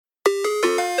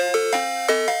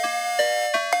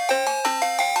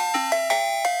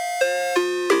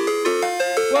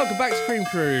back to Cream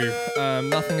Crew.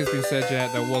 Nothing has been said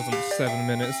yet. There wasn't 7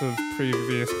 minutes of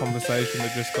previous conversation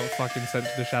that just got fucking sent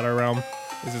to the Shadow Realm.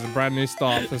 This is a brand new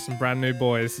start for some brand new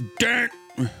boys. Dun,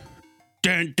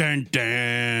 dun, dun,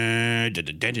 dun.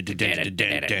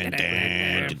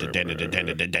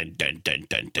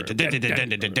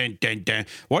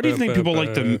 Why do you think people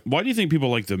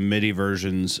like the MIDI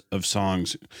versions of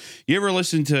songs? You ever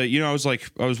listen to, I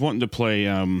was wanting to play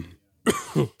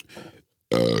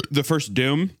the first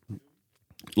Doom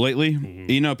lately.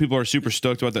 People are super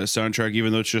stoked about that soundtrack,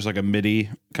 even though it's just like a MIDI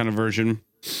kind of version.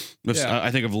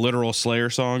 I think of literal Slayer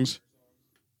songs.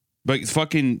 But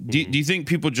fucking, do you think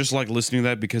people just like listening to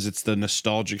that because it's the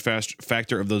nostalgic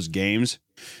factor of those games?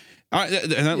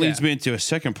 And that leads me into a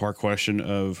second part question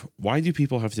of why do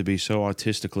people have to be so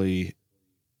autistically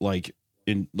why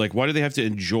do they have to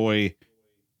enjoy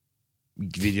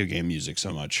video game music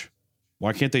so much?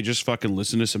 Why can't they just fucking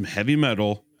listen to some heavy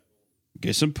metal,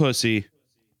 get some pussy,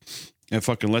 and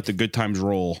fucking let the good times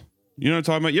roll? You know what I'm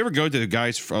talking about? You ever go to the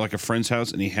guy's for like a friend's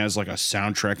house and he has like a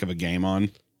soundtrack of a game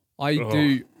on? I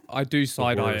do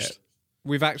side eye it.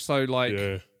 We've actually I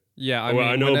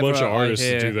know a bunch of artists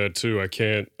that do that too. I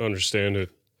can't understand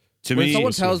it. When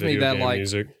someone tells me they're like,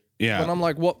 music. when I'm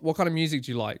like, what kind of music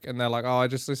do you like? And they're like, oh, I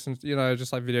just listen,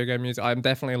 just like video game music. I'm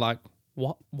definitely like,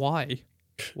 what? Why?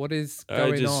 What is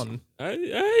going on?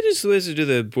 I just listen to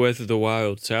the Breath of the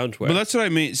Wild soundtrack. But that's what I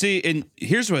mean. See, and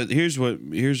here's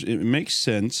it makes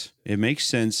sense. It makes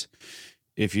sense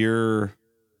if you're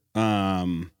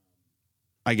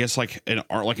I guess like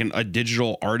a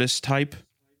digital artist type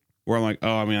where I'm like,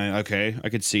 oh, I mean, okay, I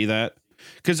could see that.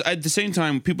 Because at the same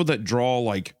time, people that draw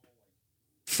like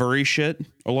furry shit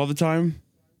a lot of the time,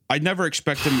 I'd never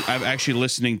expect them actually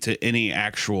listening to any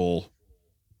actual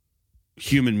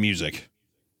human music.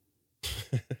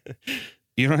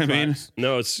 You know what I mean?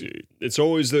 No, it's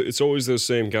always those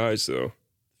same guys though.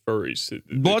 Furries.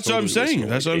 Well, that's what I'm saying.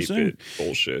 That's what I'm saying.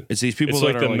 Bullshit. It's these people it's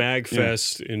that like are the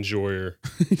MagFest enjoyer.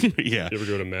 Yeah. You ever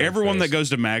go to MagFest? Everyone that goes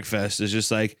to MagFest is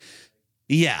just like,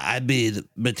 yeah, I mean,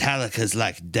 Metallica's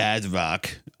like dad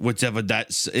rock, whatever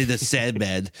that's in a sad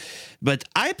bed. But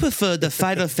I prefer the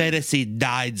Final Fantasy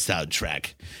IX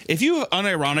soundtrack. If you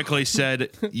unironically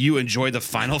said you enjoy the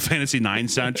Final Fantasy IX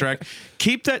soundtrack,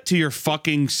 keep that to your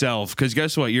fucking self. Because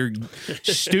guess what? Your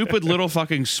stupid little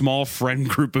fucking small friend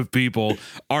group of people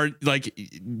are like,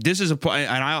 this is and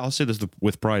I'll say this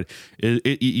with pride.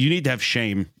 You need to have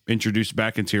shame introduced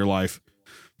back into your life.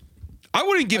 I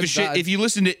wouldn't give a shit if you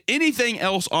listen to anything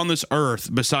else on this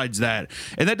earth besides that.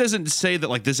 And that doesn't say that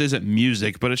like this isn't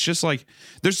music, but it's just like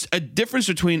there's a difference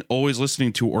between always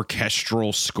listening to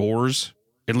orchestral scores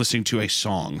and listening to a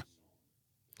song.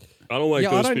 I don't like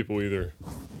those people either.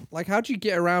 Like, how do you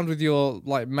get around with your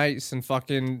like mates and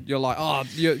fucking? You're like, oh,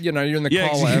 you're in the car. You're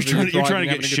whatever, trying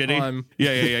to get shitty.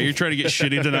 Yeah. You're trying to get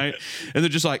shitty tonight, and they're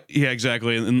just like, yeah,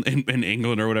 exactly. In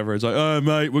England or whatever, it's like, oh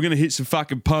mate, we're gonna hit some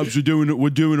fucking pubs. We're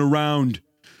doing a round.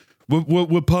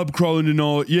 We're pub crawling and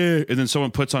all. Yeah, and then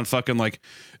someone puts on fucking like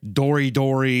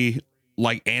Dory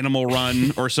like Animal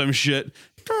Run or some shit.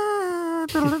 Yeah,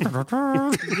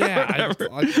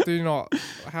 I do not.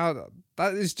 How.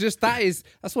 That's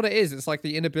what it is. It's like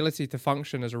the inability to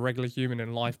function as a regular human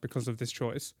in life because of this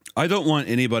choice. I don't want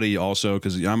anybody also,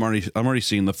 because I'm already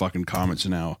seeing the fucking comments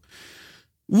now.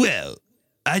 Well,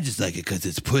 I just like it because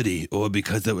it's pretty or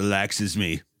because it relaxes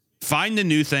me. Find a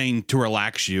new thing to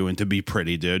relax you and to be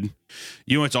pretty, dude.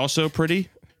 You know what's also pretty?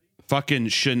 Fucking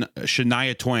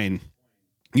Shania Twain.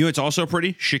 You know what's also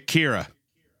pretty? Shakira.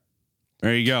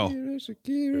 There you go.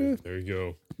 Shakira. There you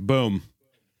go. Boom.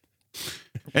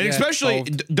 And especially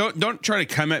don't try to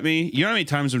come at me. You know how many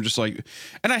times I'm just like,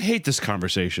 and I hate this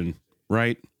conversation,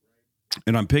 right?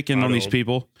 And I'm picking on these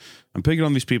people.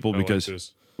 Because, like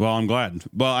well, I'm glad.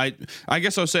 Well, I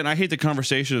guess I was saying I hate the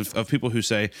conversation of people who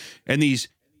say, and these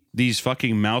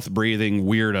fucking mouth breathing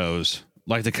weirdos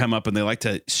like to come up and they like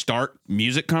to start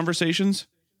music conversations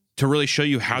to really show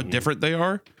you how different they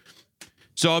are.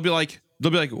 So they'll be like,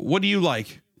 what do you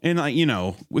like? And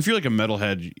if you're like a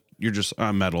metalhead, you're just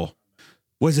metal.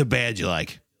 What's a band you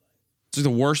like? It's like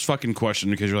the worst fucking question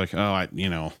because you're like, oh,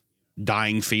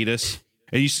 dying fetus.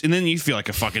 And then you feel like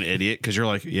a fucking idiot because you're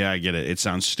like, yeah, I get it. It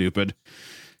sounds stupid.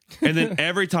 And then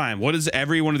every time, what does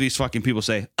every one of these fucking people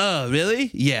say? Oh,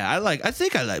 really? Yeah, I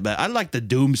think I like that. I like the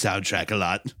Doom soundtrack a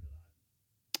lot.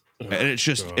 And it's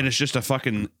just a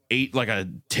fucking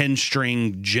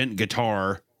 10-string gent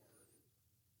guitar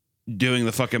doing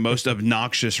the fucking most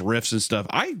obnoxious riffs and stuff.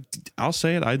 I'll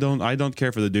say it. I don't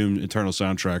care for the Doom Eternal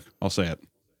soundtrack. I'll say it.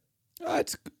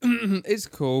 It's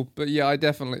cool, but yeah,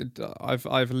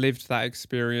 I've lived that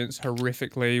experience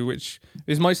horrifically, which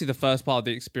is mostly the first part of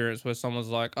the experience where someone's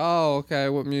like, "Oh, okay,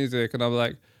 what music?" and I'm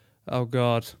like, "Oh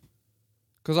God,"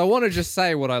 because I want to just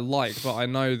say what I like, but I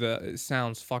know that it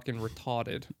sounds fucking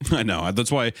retarded. I know.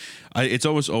 That's why it's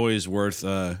always worth.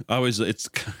 It's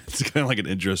kind of like an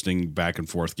interesting back and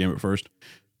forth game at first.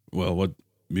 Well, what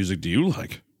music do you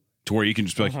like? To where you can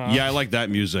just be like, yeah, I like that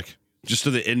music. Just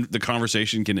so the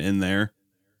conversation can end there.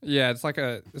 Yeah, it's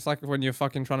like when you're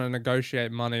fucking trying to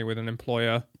negotiate money with an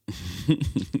employer.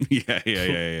 Yeah.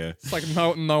 It's like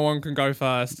no one can go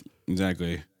first.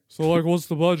 Exactly. So like, what's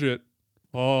the budget?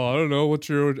 Oh, I don't know. What's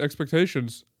your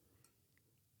expectations?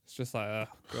 It's just like, oh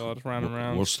God, round and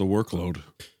round. What's the workload?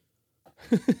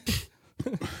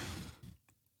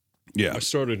 Yeah, I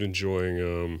started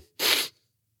enjoying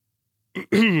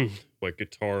like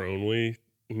guitar only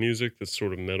music that's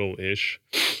sort of metal-ish,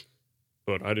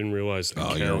 but I didn't realize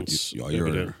that counts.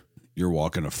 You're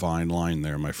walking a fine line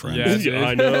there, my friend. Yeah,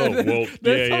 I know. Well,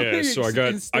 yeah. So I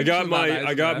got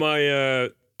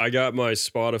my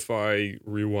Spotify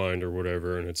Rewind or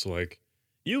whatever, and it's like,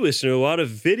 you listen to a lot of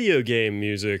video game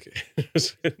music.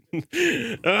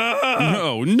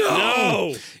 No.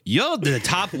 You're the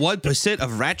top 1%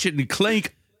 of Ratchet and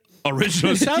Clank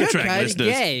original soundtrack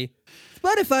listeners. Gay.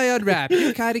 Spotify Unwrapped.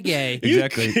 You're kind of gay.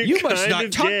 Exactly. You must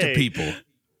not talk to people.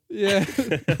 Yeah.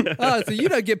 Oh, so you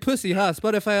don't get pussy, huh?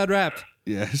 Spotify Unwrapped.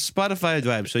 Yeah, Spotify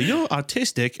Unwrapped. So you're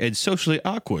autistic and socially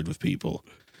awkward with people.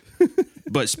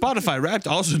 But Spotify Wrapped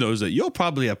also knows that you're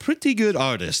probably a pretty good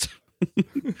artist.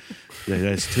 Yeah,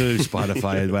 that's true,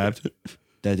 Spotify Unwrapped.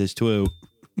 That is true.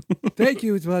 Thank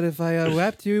you, Spotify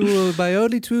Unwrapped. You were my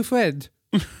only true friend.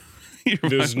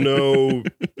 There's no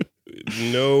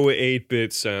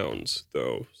 8-bit sounds,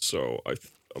 though, so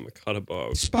I'm a cut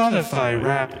above. Spotify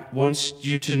Wrapped wants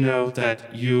you to know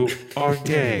that you are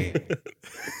gay.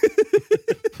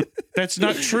 That's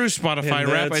not true, Spotify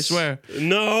Wrapped, I swear.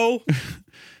 No.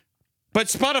 But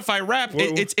Spotify Wrapped,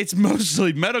 it's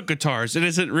mostly metal guitars. It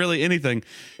isn't really anything.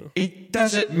 It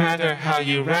doesn't matter how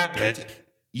you rap it.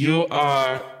 You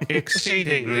are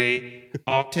exceedingly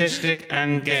autistic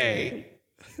and gay.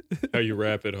 How you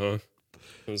rap it, huh?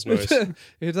 That was nice.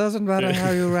 It doesn't matter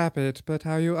how you wrap it, but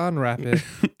how you unwrap it.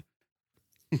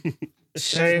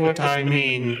 Say what I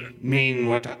mean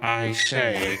what I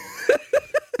say.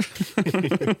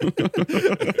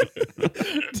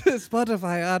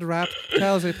 Spotify Unwrapped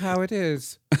tells it how it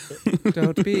is.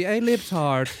 Don't be a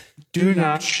libtard. Do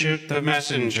not shoot the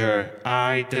messenger.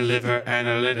 I deliver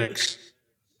analytics.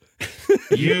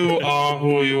 You are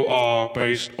who you are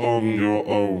based on your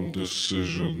own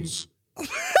decisions.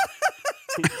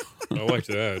 I like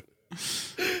that.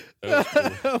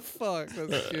 Oh, fuck,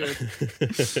 that's good.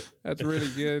 That's really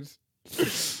good.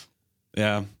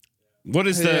 Yeah. What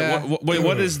is the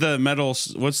what is the metal?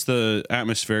 What's the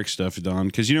atmospheric stuff, Don?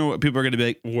 Because you know what people are going to be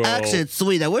like. Well, accent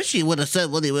sweet. I wish he would have said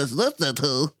what he was listening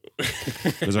to.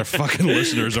 Because our fucking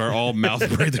listeners are all mouth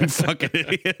breathing fucking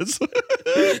idiots.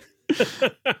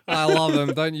 I love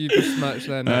them. Don't you besmirch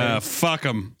their name. Fuck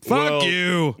them. Fuck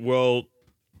you. Well,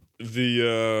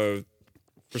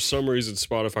 for some reason,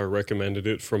 Spotify recommended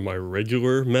it from my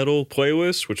regular metal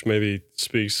playlist, which maybe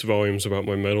speaks volumes about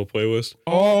my metal playlist.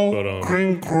 All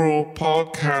Green Crew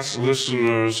podcast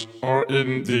listeners are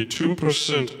in the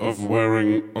 2% of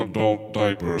wearing adult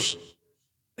diapers.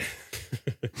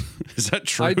 Is that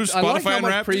true? I like how much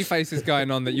Wrapped? preface is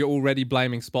going on that you're already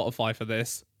blaming Spotify for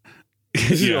this.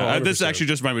 Yeah, this is actually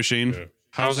just my machine. Yeah.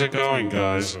 How's it going,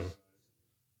 guys?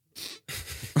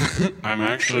 I'm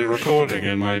actually recording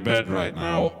in my bed right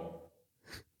now.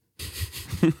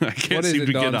 I can't seem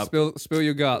to get up. Spill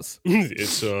your guts.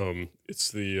 It's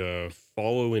the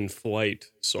Follow in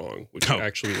Flight song, which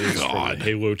actually is from the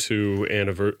Halo 2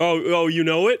 anniversary. Oh, you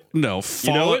know it? No,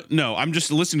 No, I'm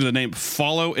just listening to the name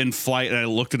Follow in Flight, and I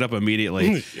looked it up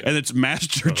immediately, and it's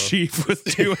Master Chief with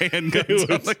 2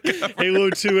 handguns on the cover. Halo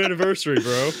 2 anniversary,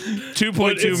 bro.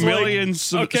 2.2 million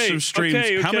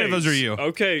streams. How many of those are you?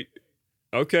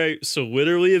 Okay, so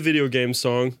literally a video game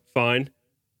song, fine.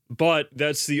 But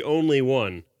that's the only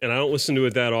one, and I don't listen to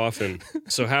it that often.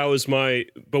 So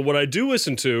but what I do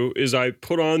listen to is I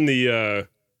put on I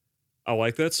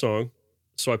like that song,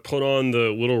 so I put on the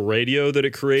little radio that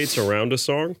it creates around a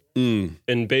song,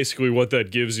 and basically what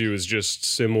that gives you is just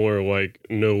similar, like,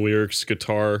 no lyrics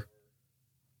guitar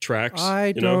tracks.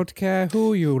 I don't care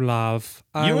who you love.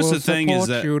 I will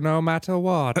support you no matter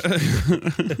what.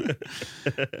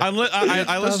 I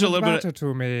listened to a little bit.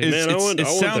 To me. It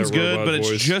sounds good, but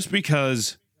it's just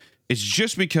because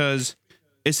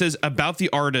it says about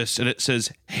the artist and it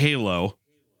says Halo,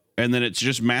 and then it's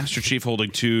just Master Chief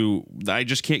holding two. I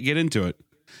just can't get into it.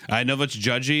 I know that's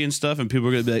judgy and stuff, and people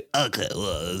are gonna be like, "Okay,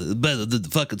 well, better than the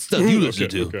fucking stuff you listen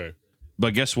to." Okay.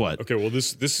 But guess what? Okay, well,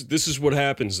 this is what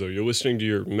happens, though. You're listening to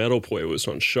your metal playlist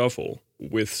on shuffle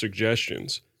with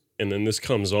suggestions, and then this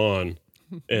comes on,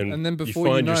 and then before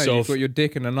you find know, yourself... you've got your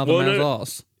dick in another Well, man's no,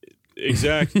 ass.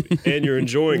 Exactly, and you're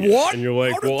enjoying it. What? And you're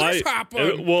like, How did well, this happen?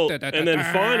 and then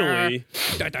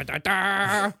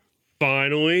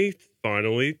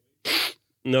finally,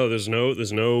 no, there's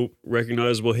no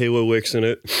recognizable Halo licks in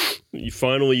it.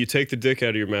 You take the dick out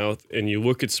of your mouth, and you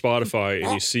look at Spotify,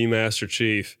 and you see Master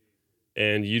Chief,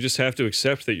 and you just have to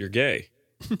accept that you're gay.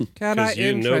 Can I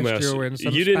interest you in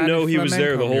some You didn't know Spanish he was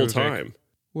there the flamenco whole music? time.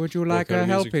 Would you like kind a of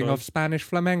music, helping Tom? of Spanish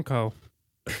flamenco?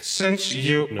 Since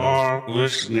you are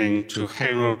listening to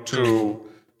Halo 2,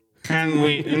 can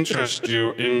we interest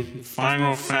you in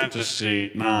Final Fantasy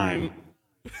IX?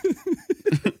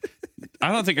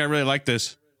 I don't think I really like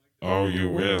this. Oh, you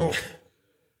will.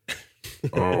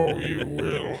 Oh, you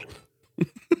will.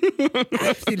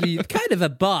 Actually, it's kind of a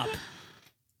bop.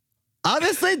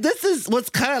 Honestly, this is what's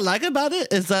kind of like about it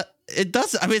is that it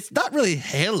doesn't. I mean, it's not really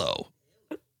Halo.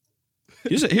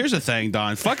 Here's the thing,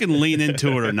 Don. Fucking lean into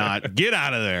it or not. Get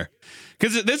out of there.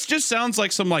 Because this just sounds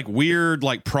like some like weird,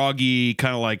 like proggy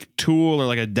kind of like Tool or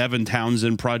like a Devin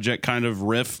Townsend project kind of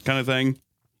riff kind of thing.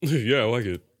 Yeah, I like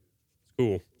it. It's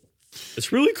cool.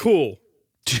 It's really cool.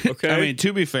 Okay. I mean,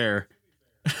 to be fair,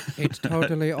 It's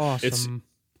totally awesome.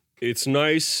 It's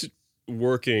nice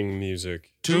working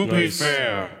music. To be Nice.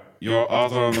 fair, your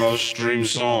other most streamed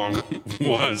song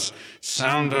was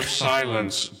Sound of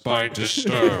Silence by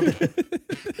Disturbed.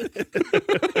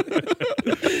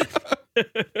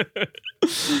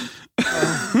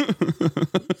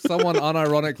 Someone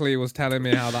unironically was telling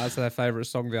me how that's their favorite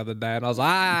song the other day, and I was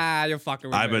like, you're fucking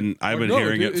with I've me. been Like, no,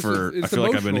 hearing dude, it for. It's I feel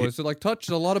like I've emotional. been. It's like touches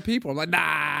a lot of people. I'm like,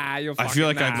 nah, you're I fucking feel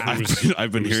like nah.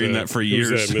 I've been Who's hearing that for years.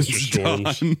 Who's that, Mr. since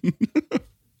Storms? Don.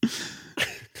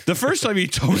 The first time you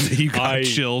told me you got I-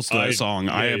 chills to that I- song,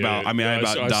 yeah, I yeah, about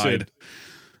I died.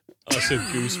 I said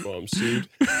goosebumps, dude.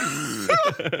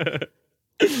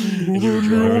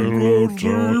 Hello,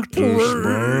 darkness,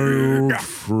 my old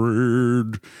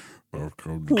friend. I've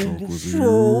come to talk with you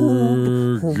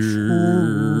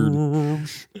again.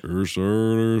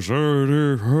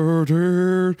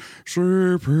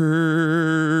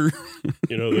 Sleeping.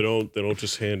 You know they don't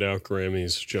just hand out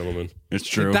Grammys, gentlemen. It's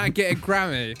true. Did that get a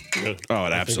Grammy? Oh,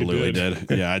 it absolutely did.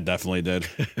 did. Yeah, it definitely did.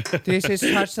 This has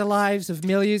touched the lives of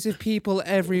millions of people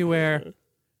everywhere.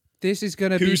 This is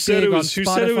gonna be Who said big it was? on Who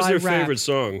said it was their Spotify Wrapped. favorite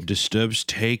song? Disturbed's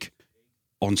take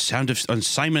on Simon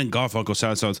and Garfunkel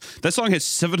sounds. That song has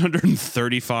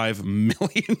 735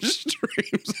 million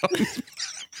streams.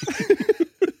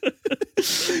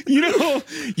 You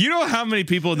know how many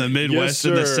people in the Midwest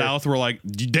and the sir. South were like,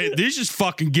 "This is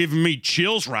fucking giving me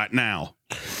chills right now."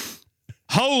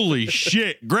 Holy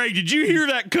shit, Greg! Did you hear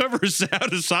that cover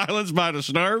 "Sound of Silence" by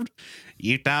Disturbed?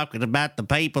 You talking about the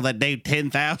people that do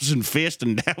 10,000 fists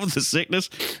and down with the sickness?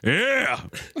 Yeah.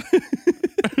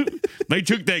 They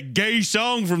took that gay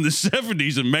song from the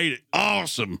 70s and made it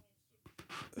awesome.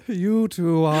 You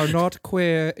two are not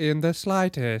queer in the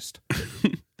slightest.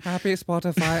 Happy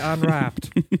Spotify Unwrapped.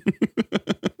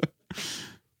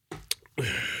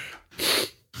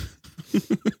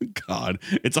 God,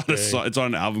 it's on it's on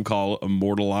an album called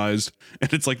Immortalized,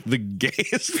 and it's like the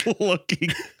gayest looking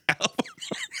album.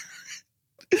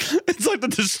 It's like the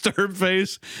Disturbed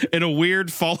face in a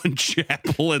weird fallen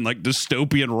chapel and like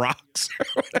dystopian rocks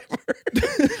or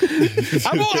whatever.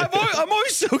 I'm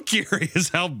always so curious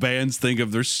how bands think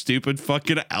of their stupid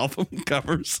fucking album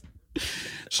covers.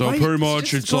 So Right, pretty it's much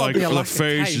just it's gotta like be a the lack of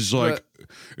face taste, is like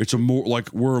it's a more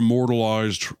like we're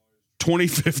immortalized.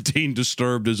 2015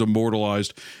 Disturbed is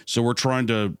immortalized, so we're trying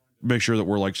to make sure that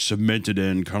we're like cemented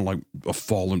in kind of like a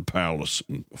fallen palace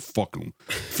and a fucking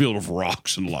field of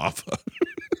rocks and lava.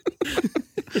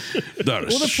 That is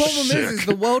Well, the problem sick. is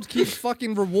the world keeps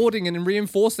fucking rewarding it and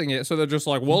reinforcing it. So they're just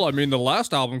like, well, I mean, the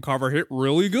last album cover hit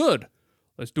really good.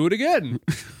 Let's do it again.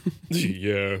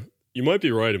 Yeah, you might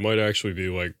be right. It might actually be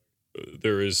like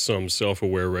there is some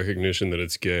self-aware recognition that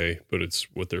it's gay, but it's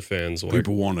what their fans like.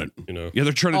 People want it. You know. Yeah,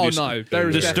 they're trying to Oh, do. no, there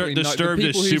is definitely no- the Disturbed is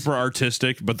people who's- super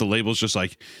artistic, but the label's just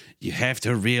like you have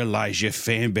to realize your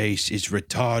fan base is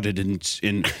retarded and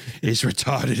is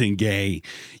retarded and gay.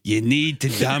 You need to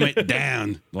dumb it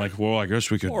down. Like, well, I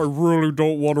guess we could. I really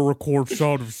don't want to record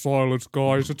Sound of Silence,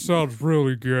 guys. It sounds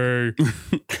really gay.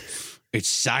 It's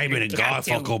Simon and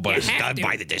Garfunkel, but it's done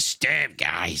by the Disturbed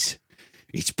guys.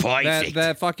 It's perfect.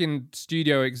 Their fucking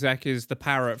studio exec is the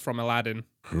parrot from Aladdin.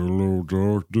 Hello,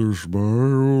 darkness, my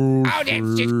old Oh,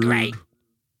 that's just great.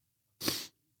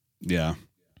 Yeah.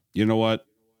 You know what?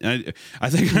 I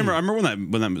think I remember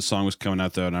when that song was coming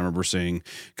out though, and I remember seeing,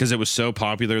 because it was so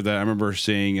popular that I remember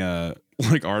seeing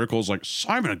like articles like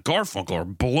Simon and Garfunkel are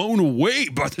blown away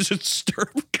by this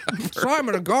disturbed cover.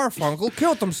 Simon and Garfunkel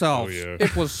killed themselves. Oh, yeah.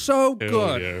 It was so Hell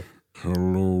good. yeah.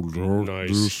 Hello,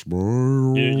 Nice.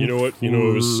 You know what? You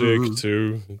know it was sick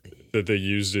too, that they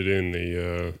used it in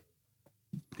the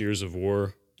Gears of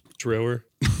War trailer.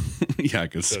 Yeah, I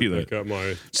could see that. got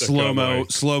my Slow mo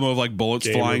of like bullets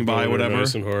flying by, whatever.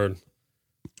 Nice and hard.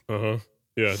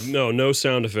 Yeah. No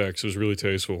sound effects. It was really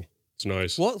tasteful. It's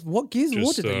nice. What Gears of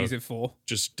War did Just, they use it for?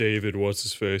 Just David, what's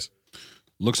his face?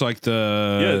 Looks like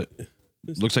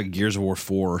looks like Gears of War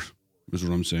 4 is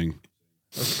what I'm saying.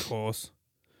 Of course.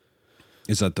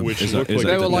 Is that the? Which Is looked that, is like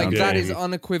They that were the like, game. that is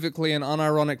unequivocally and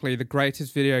unironically the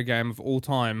greatest video game of all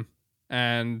time.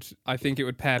 And I think it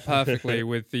would pair perfectly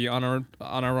with the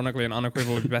unironically and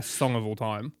unequivocally best song of all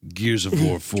time. Gears of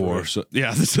War 4. So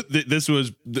yeah, this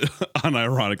was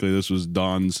unironically this was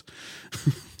Don's.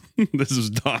 This is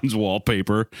Don's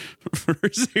wallpaper for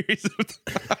a series of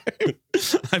time.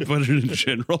 I put it in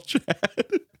general chat.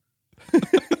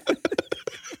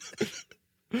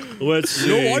 Let's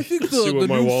see. See what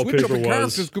my wallpaper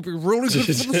was. could be really good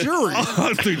for the series.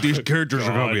 I think these characters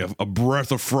are going to be a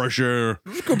breath of fresh air.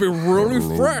 This could be really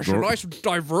fresh. A nice,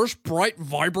 diverse, bright,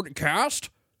 vibrant cast.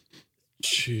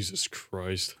 Jesus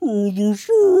Christ.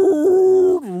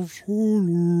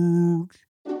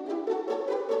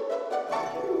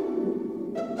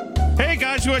 Hey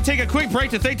guys, we want to take a quick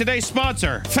break to thank today's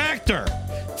sponsor, Factor.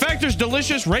 Factor's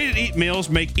delicious, ready-to-eat meals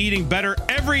make eating better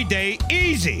every day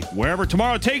easy. Wherever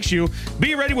tomorrow takes you,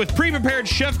 be ready with pre-prepared,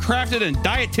 chef-crafted, and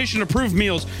dietitian-approved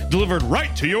meals delivered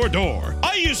right to your door.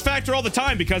 I use Factor all the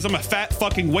time because I'm a fat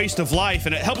fucking waste of life,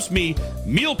 and it helps me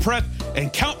meal prep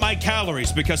and count my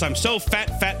calories because I'm so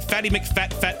fatty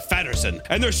McFatterson.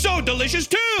 And they're so delicious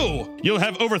too! You'll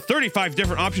have over 35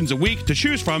 different options a week to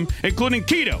choose from, including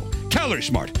keto, calorie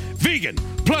smart, vegan,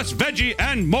 plus veggie,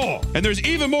 and more. And there's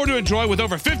even more to enjoy with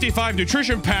over 55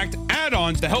 nutrition-packed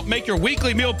add-ons to help make your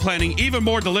weekly meal planning even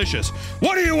more delicious.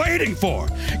 What are you waiting for?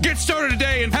 Get started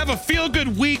today and have a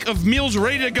feel-good week of meals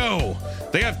ready to go.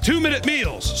 They have 2-minute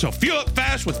meals, so fuel up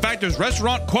fast with Factor's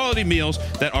restaurant-quality meals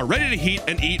that are ready to heat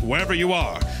and eat wherever you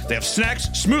are. They have snacks,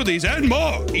 smoothies, and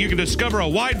more. You can discover a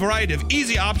wide variety of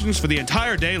easy options for the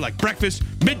entire day, like breakfast,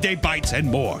 midday bites, and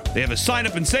more. They have a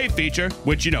sign-up and save feature,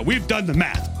 which, we've done the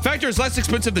math. Factor is less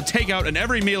expensive to take out, and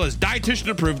every meal is dietitian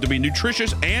approved to be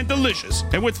nutritious and delicious.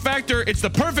 And with Factor, it's the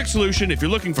perfect solution if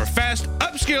you're looking for fast,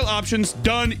 upscale options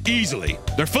done easily.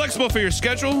 They're flexible for your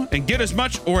schedule and get as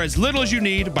much or as little as you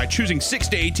need by choosing 6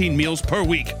 to 18 meals per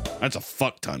week. That's a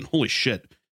fuck ton. Holy shit.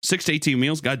 6 to 18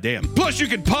 meals? Goddamn. Plus, you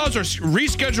can pause or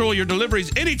reschedule your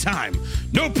deliveries anytime.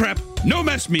 No prep, no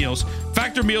mess meals.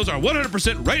 Factor meals are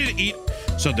 100% ready to eat,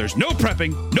 so there's no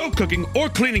prepping, no cooking, or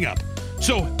cleaning up.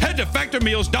 So head to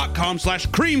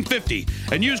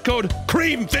factormeals.com/cream50 and use code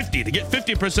CREAM50 to get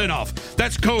 50% off.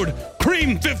 That's code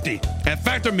CREAM50 at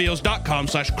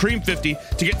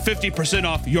factormeals.com/cream50 to get 50%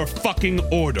 off your fucking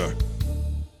order.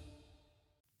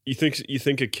 You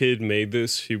think a kid made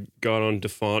this? He got on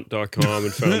defont.com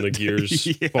and found the Gears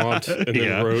font and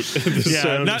then wrote the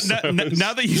sound of silence.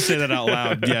 Now that you say that out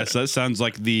loud, yes, that sounds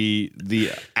like the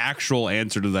actual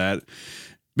answer to that.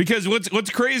 Because what's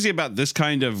crazy about this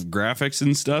kind of graphics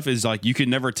and stuff is like you can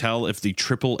never tell if the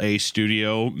AAA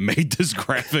studio made this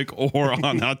graphic or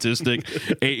an autistic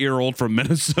 8-year-old from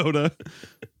Minnesota.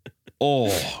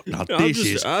 Oh, now this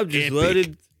is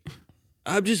epic.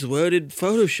 I've just learned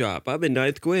Photoshop. I'm in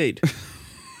 9th grade.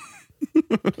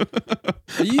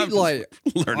 Are you like,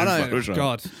 learning I don't, Photoshop.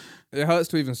 God, it hurts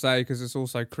to even say because it's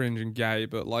also cringe and gay,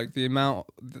 but like the amount,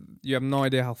 you have no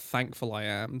idea how thankful I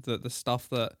am that the stuff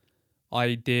that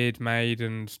I did, made,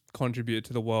 and contributed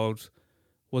to the world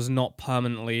was not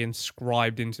permanently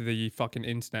inscribed into the fucking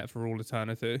internet for all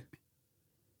eternity.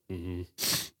 Mm-hmm.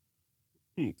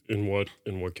 In what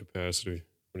capacity?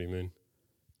 What do you mean?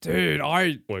 Dude,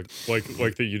 like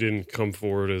that you didn't come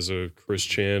forward as a Chris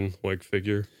Chan like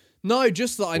figure? No,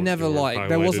 just that I never you were like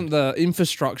there highlighted. wasn't the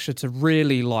infrastructure to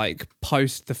really like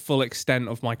post the full extent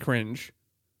of my cringe.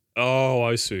 Oh,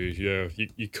 I see. Yeah,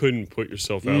 you couldn't put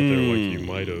yourself out there like you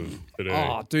might have today.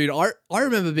 Oh, dude, I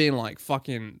remember being like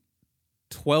fucking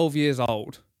 12 years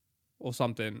old or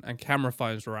something, and camera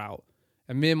phones were out,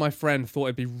 and me and my friend thought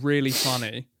it'd be really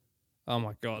funny. Oh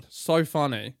my god, so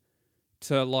funny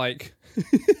to like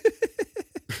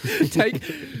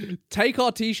take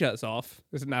our t-shirts off.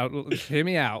 Now, hear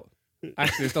me out.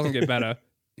 Actually, this doesn't get better.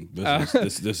 This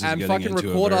is And getting fucking into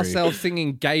record a very, ourselves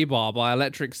singing "Gay Bar" by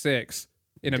Electric Six.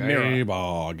 in a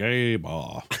mirror. Gay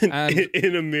bar. And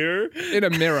In a mirror? in a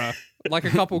mirror, like a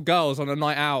couple girls on a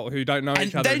night out who don't know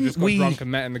each other then and just got we- drunk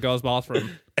and met in the girls'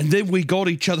 bathroom. And then we got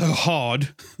each other hard.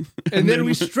 And then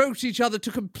we stroked each other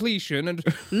to completion, and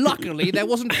luckily there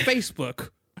wasn't Facebook.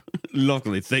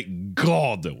 Luckily, thank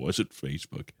God there wasn't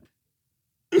Facebook.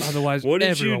 Otherwise, What did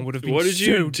everyone you- would have been what did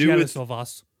you so do jealous with- of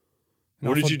us. What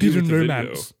Our did you do with the forbidden video,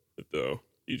 romance. though?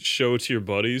 You show it to your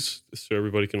buddies so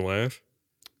everybody can laugh?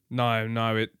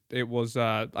 No, it was.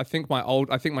 I think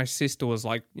my sister was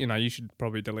like, you should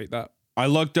probably delete that. I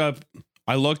looked up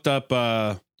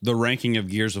the ranking of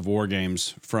Gears of War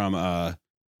games from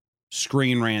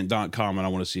screenrant.com, and I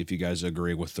want to see if you guys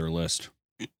agree with their list.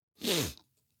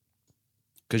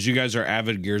 Because you guys are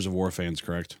avid Gears of War fans,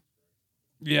 correct?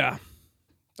 Yeah,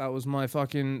 that was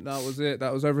that was it.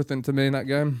 That was everything to me in that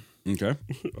game. Okay.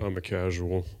 I'm a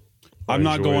casual. I'm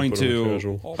not enjoy it, going but I'm to.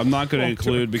 casual. I'm not going to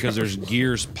include because there's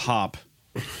Gears Pop.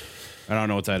 I don't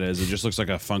know what that is. It just looks like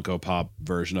a Funko Pop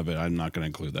version of it. I'm not going to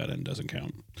include that, and it doesn't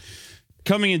count.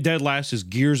 Coming in dead last is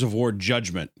Gears of War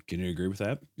Judgment. Can you agree with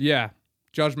that? Yeah,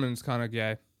 Judgment's kind of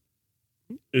gay.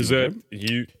 Is that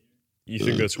you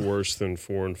think that's worse than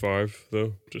 4 and 5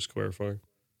 though? Just clarifying.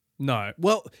 No,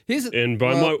 well, here's And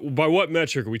by what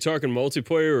metric? Are we talking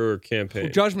multiplayer or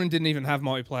campaign? Judgment didn't even have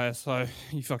multiplayer, so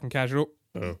you fucking casual.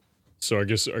 Oh. So I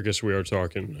guess we are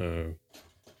talking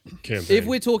campaign. If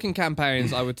we're talking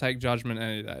campaigns, I would take Judgment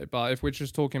any day. But if we're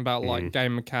just talking about like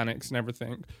game mechanics and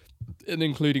everything, and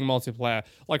including multiplayer,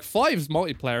 like 5's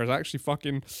multiplayer is actually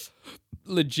fucking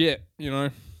legit,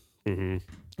 Mm-hmm.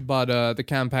 But the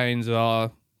campaigns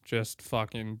are just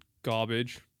fucking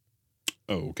garbage.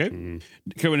 Okay.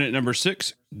 Coming in at number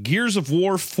 6, Gears of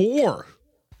War 4.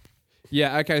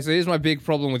 Yeah, okay, so here's my big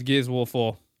problem with Gears of War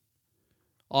 4.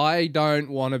 I don't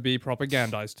want to be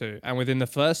propagandized to. And within the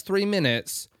first 3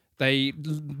 minutes, they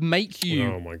make you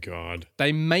Oh my god!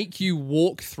 they make you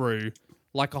walk through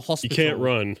like a You hospital. can't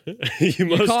run. you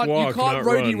must walk, You can't not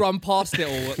roadie run. run past it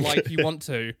all like you want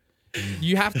to.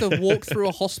 You have to walk through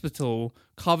a hospital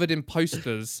covered in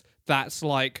posters that's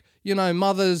like,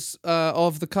 mothers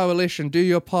of the coalition, do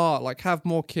your part, like have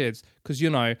more kids. Because,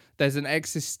 there's an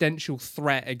existential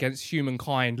threat against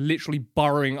humankind literally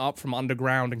burrowing up from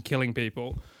underground and killing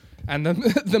people. And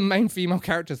the main female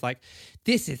character's like,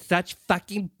 this is such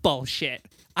fucking bullshit.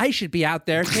 I should be out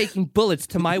there taking bullets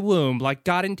to my womb like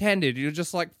God intended. You're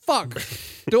just like, fuck.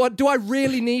 Do I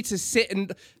really need to sit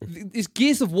and... It's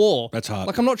Gears of War. That's hot.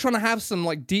 Like, I'm not trying to have some,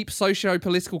 like, deep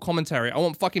socio-political commentary. I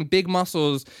want fucking big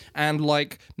muscles and,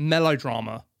 like,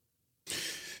 melodrama.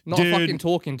 Not Dude. a fucking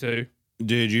talking to.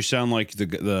 Dude, you sound like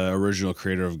the original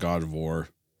creator of God of War,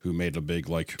 who made a big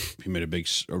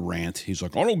rant. He's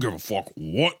like, I don't give a fuck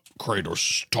what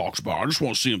Kratos talks about. I just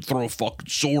want to see him throw a fucking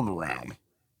sword around.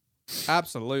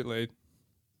 Absolutely.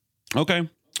 Okay.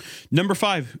 Number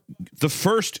 5, the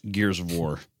first Gears of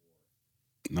War.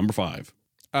 Number 5.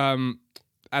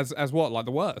 As what? Like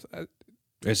the worst?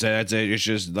 It's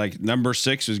just like number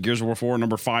 6 is Gears of War 4.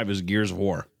 Number 5 is Gears of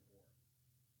War.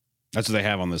 That's what they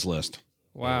have on this list.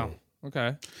 Wow.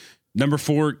 Okay. Number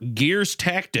 4, Gears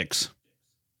Tactics.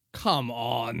 Come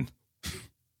on.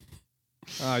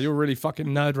 You're really fucking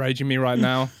nerd raging me right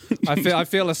now. I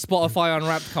feel a Spotify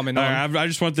Unwrapped coming on. All right, I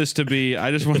just want this to be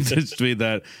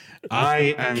that.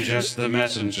 I am just the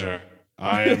messenger.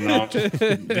 I am not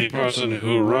the person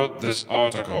who wrote this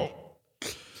article.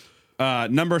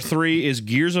 Number 3 is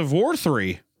Gears of War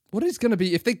 3. What is going to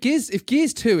be if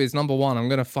Gears 2 is number 1? I'm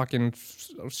going to fucking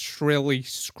shrilly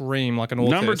scream like an autist.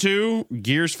 Number 2,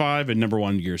 Gears 5, and number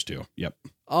 1, Gears 2. Yep.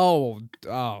 Oh.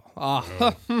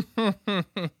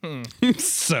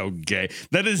 So gay.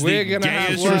 That is We're the gonna have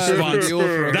gayest words with response. the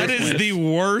author of That this is list. the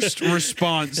worst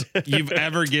response you've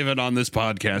ever given on this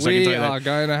podcast. I can We tell you are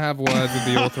going to have words with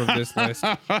the author of this list.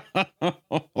 that.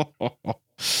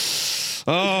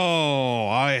 Oh,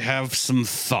 I have some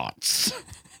thoughts.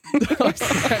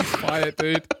 Quiet,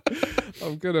 dude.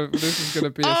 This is gonna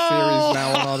be a series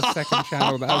now on our second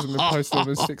channel that hasn't been posted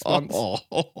in 6 months.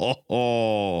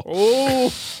 Oh.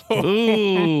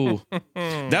 Ooh.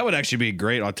 That would actually be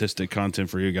great autistic content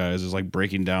for you guys, is like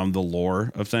breaking down the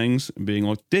lore of things and being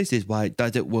like, this is why it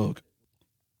doesn't work.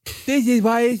 This is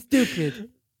why it's stupid.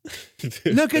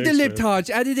 Look at the libtards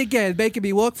at it again, making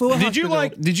me walk for a Did you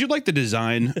like the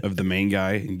design of the main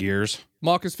guy in Gears?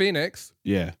 Marcus Phoenix?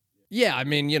 Yeah. Yeah, I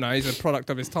mean, he's a product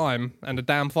of his time and a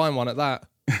damn fine one at that.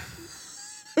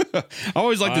 I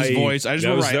always liked his voice. I just that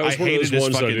want was, to that write. was I one of hated those his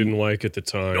ones I fucking. didn't like at the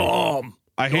time.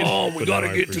 I hated. we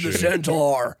gotta get to the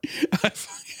centaur.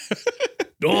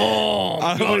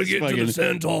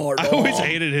 I always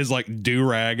hated his like do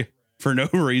rag for no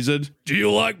reason. Do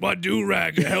you like my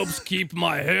do-rag? It helps keep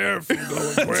my hair from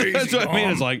going crazy. That's what I mean.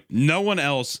 It's like no one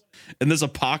else in this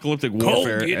apocalyptic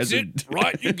warfare gets it,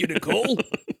 right? You get it, Cole.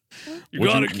 You What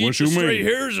gotta you- keep what the you straight mean?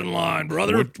 hairs in line,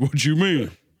 brother. What you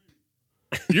mean?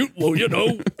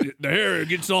 The hair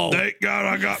gets all. Thank God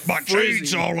I got my Frizzy.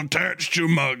 chainsaw attached to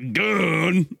my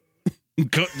gun.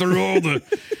 Cut through all the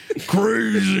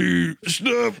crazy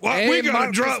stuff. We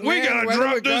gotta drop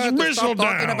this missile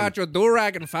down. your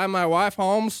do-rag and find my wife,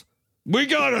 Holmes. We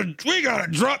gotta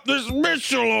drop this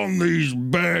missile on these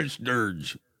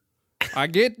bastards. I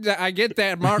get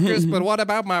that, Marcus, but what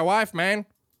about my wife, man?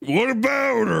 What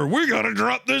about her? We gotta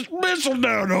drop this missile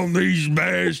down on these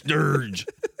bastards.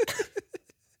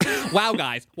 Wow,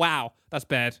 guys. Wow. That's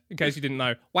bad, in case you didn't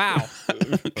know. Wow.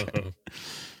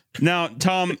 Now,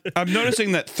 Tom, I'm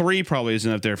noticing that 3 probably isn't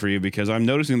up there for you because I'm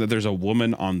noticing that there's a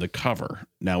woman on the cover.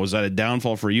 Now, was that a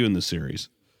downfall for you in the series?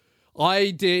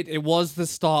 It was the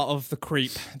start of the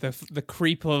creep, the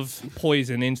creep of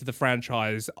poison into the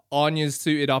franchise. Anya's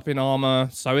suited up in armor,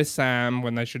 so is Sam,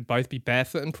 when they should both be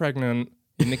barefoot and pregnant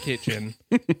in the kitchen.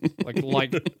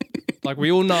 like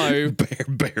we all know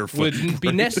Barefoot. would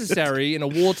be necessary in a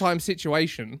wartime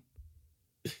situation.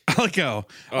 I like how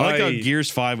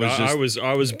Gears 5 was just.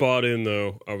 I was bought in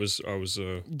though. I was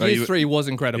Gears 3 was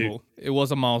incredible. It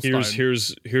was a milestone.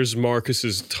 here's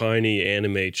Marcus's tiny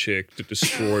anime chick to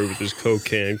destroy with his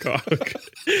cocaine cock.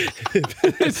 I'm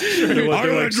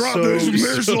gonna drop this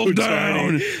missile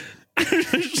down.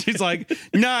 tiny. She's like,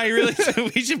 nah,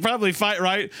 we should probably fight,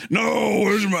 right?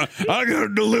 No, I gotta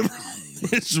deliver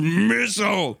this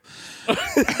missile.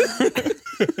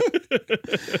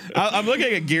 I'm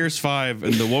looking at Gears 5,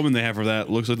 and the woman they have for that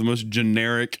looks like the most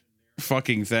generic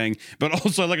fucking thing. But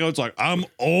also, like, it's like, I'm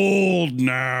old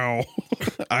now.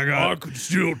 I could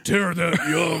still tear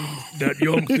that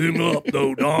young thing up,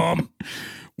 though, Dom.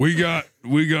 we got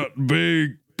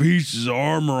big pieces of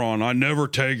armor on. I never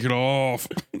take it off.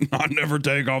 I never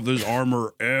take off this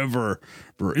armor ever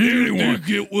for anyone.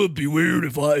 It would be weird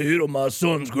if I hit on my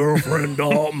son's girlfriend,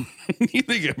 Dom? You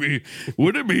think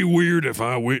would it be weird if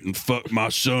I went and fucked my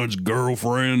son's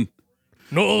girlfriend?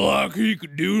 Not like he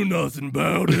could do nothing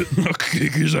about it. I'll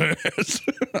kick his ass.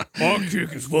 I'll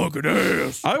kick his fucking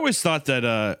ass. I always thought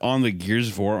that on the Gears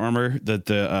of War armor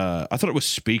that I thought it was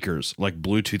speakers, like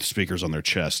Bluetooth speakers on their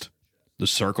chest, the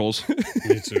circles.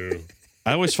 Me too.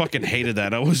 I always fucking hated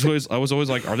that. I was always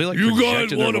like, are they like You guys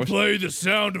projecting their want to voice? play the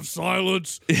sound of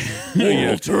silence? Or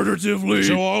alternatively,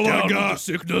 So all I Sound of got- the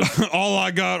sickness? All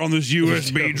I got on this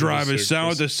USB drive is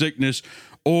Sound of the Sickness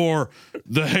or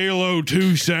the Halo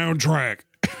 2 soundtrack.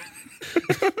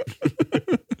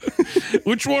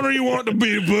 Which one are you wanting to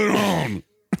be put on?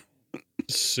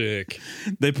 Sick.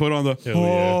 They put on the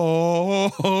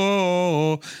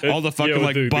all the fucking with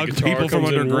like the bug guitar people from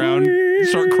comes in. underground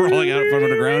start crawling out from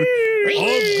underground.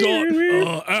 I've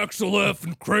got Axel F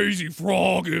and Crazy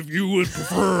Frog, if you would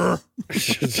prefer.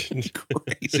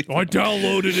 Crazy. I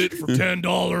downloaded it for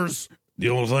 $10. The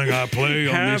only thing I play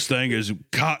on this thing is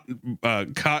Cotton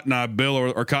Eye Bill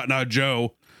or Cotton Eye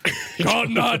Joe.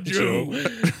 Cotton Eye Joe.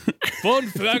 Fun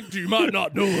fact you might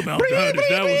not know about that is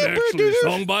that was actually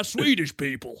sung by Swedish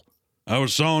people. I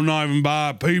was sung not even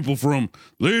by people from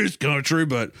this country,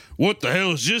 but what the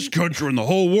hell is this country and the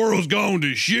whole world's gone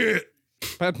to shit?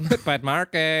 But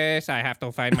Marcus, I have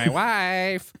to find my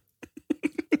wife.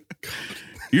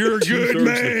 You're a good 2/3 of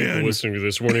the people man. listening to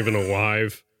this weren't even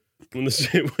alive when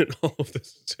all of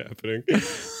this is happening.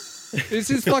 This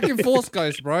is fucking Force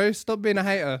Ghost, bro. Stop being a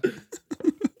hater.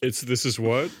 This is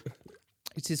what?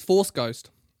 It's his Force Ghost.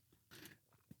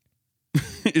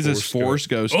 Is this Force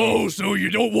Ghost? Oh, so you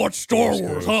don't watch Star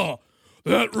Wars, huh?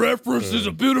 That reference is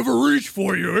a bit of a reach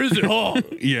for you, is it, huh?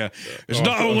 Yeah. It's Oh,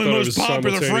 not I only thought the it most was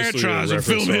popular simultaneously a franchise in reference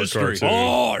film to our history. cartoon.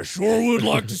 Oh, I sure would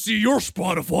like to see your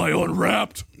Spotify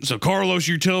unwrapped. So, Carlos,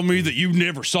 you tell me that you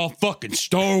never saw fucking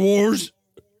Star Wars?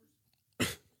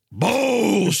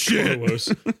 Bullshit. Carlos.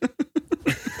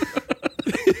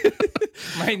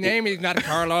 My name is not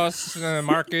Carlos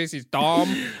Marcus, it's Dom.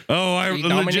 Oh,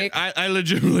 Dominic? I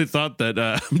legitimately thought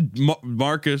that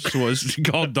Marcus was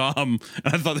called Dom,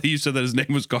 and I thought that you said that his name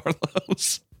was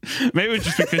Carlos. Maybe it's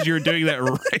just because you were doing that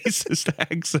racist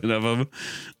accent of him.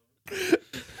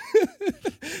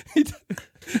 He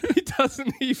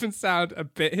doesn't even sound a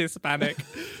bit Hispanic.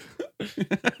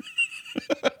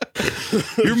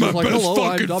 You're my Like, best hello,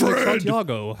 I'm fucking Dominic friend.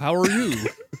 Santiago. How are you?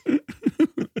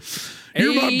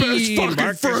 You're my best fucking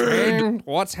Marcus, friend. man.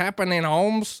 What's happening,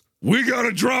 Holmes? We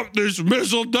gotta drop this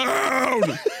missile down.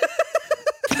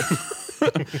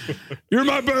 You're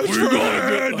my best We're gonna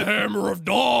get friend. the Hammer of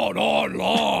Dawn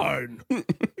online.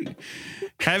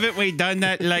 Haven't we done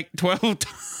that like 12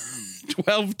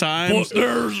 times?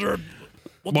 There's a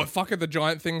what the fuck are the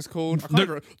giant things called?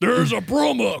 There's a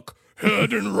Brummock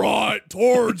heading right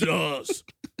towards us.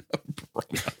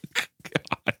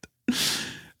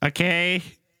 Okay.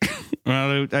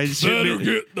 Well, I Better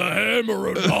get the hammer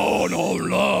of dawn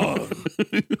online.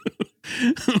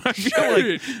 I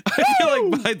feel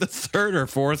like by the third or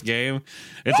fourth game,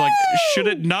 it's like, should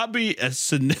it not be a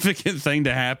significant thing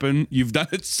to happen? You've done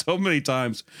it so many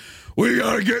times. We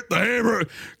gotta get the hammer.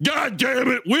 God damn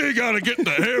it, we gotta get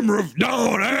the hammer of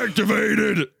dawn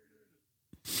activated.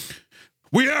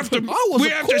 We have to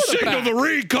signal the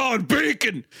recon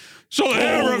beacon so the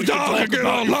hammer of dawn can get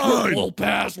online. We'll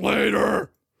pass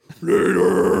later.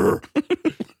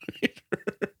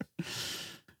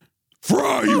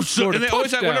 Fry, you son. And they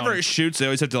always have, touchdown. whenever it shoots, they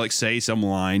always have to like say some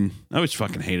line. I always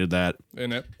fucking hated that.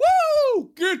 In it.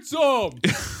 Woo! Get some!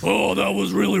 Oh, that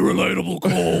was really relatable,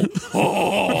 Cole.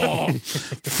 Oh.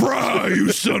 Fry,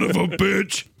 you son of a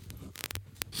bitch.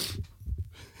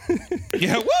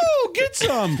 Yeah, woo, get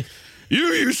some. You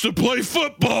used to play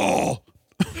football.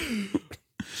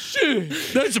 Shit!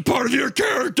 That's a part of your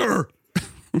character.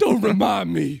 Don't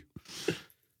remind me.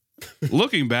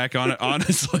 Looking back on it,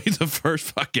 honestly, the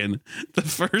first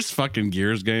fucking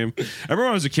Gears game. I remember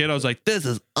when I was a kid, I was like, "This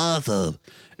is awesome,"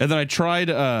 and then I tried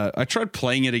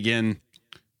playing it again,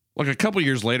 like a couple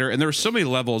years later, and there were so many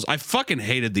levels. I fucking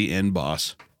hated the end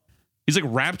boss. He's like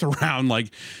wrapped around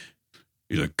like.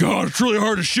 He's like, God, it's really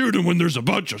hard to shoot him when there's a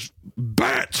bunch of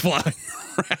bats flying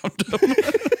around him.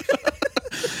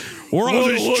 We're on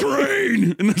this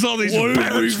train, and there's all these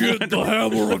bats. We get the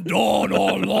hammer of dawn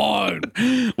online.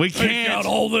 We Take can't. out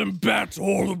all them bats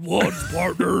all at once,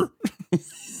 partner.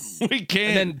 We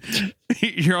can't.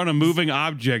 You're on a moving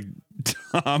object,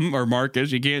 Tom or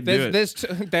Marcus. You can't do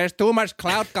it. There's too much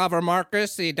cloud cover,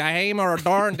 Marcus. The hammer of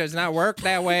dawn does not work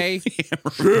that way.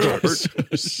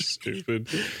 Stupid.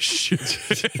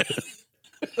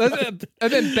 And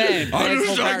then Ben.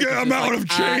 I'm out of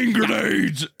chain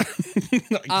grenades.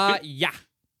 Yeah.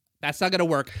 That's not gonna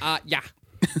work. Yeah.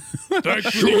 Thanks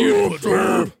for the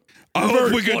input. I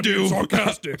hope we can do.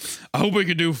 Sarcastic. I hope we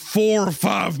can do 4 or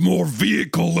 5 more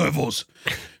vehicle levels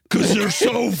because they're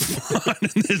so fun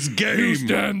in this game. You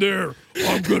stand there.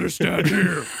 I'm gonna stand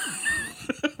here.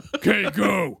 Okay,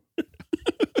 go.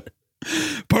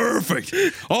 Perfect.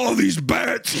 All these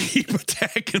bats keep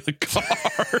attacking the car.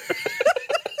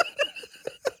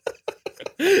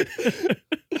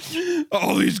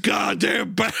 All these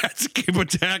goddamn bats keep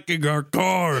attacking our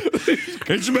car.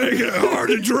 It's making it hard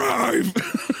to drive.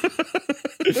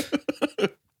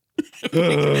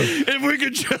 If we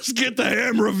could just get the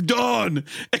hammer of dawn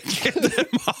and get them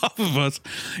off of us,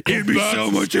 it'd be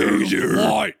so much easier.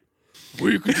 Light.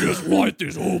 We could just light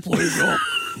this whole place up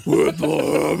with the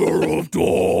hammer of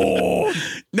dawn.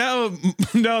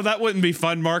 No, that wouldn't be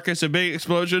fun, Marcus. A big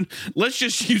explosion. Let's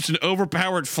just use an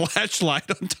overpowered flashlight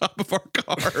on top of our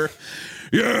car.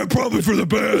 Yeah, probably for the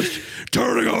best.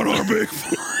 Turning on our big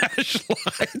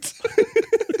flashlight.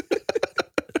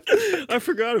 I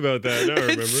forgot about that. Now I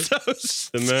remember. It's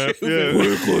so The map. stupid.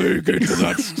 Yeah. Quickly, get to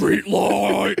that street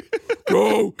light.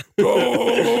 Go,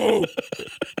 go.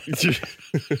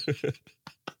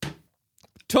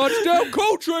 Touchdown,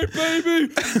 Coltrane,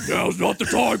 baby. Now's not the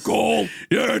time, Cole.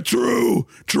 Yeah, true.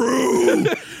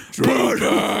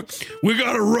 Back. We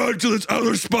gotta run to this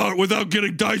other spot without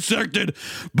getting dissected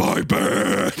by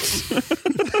bats.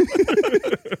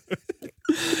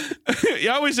 You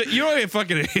always say, you know what I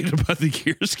fucking hate about the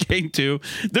Gears game too?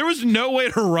 There was no way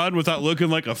to run without looking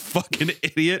like a fucking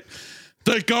idiot.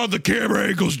 Thank God the camera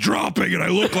angle's dropping and I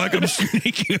look like I'm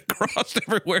sneaking across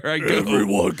everywhere I go.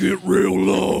 Everyone get real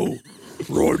low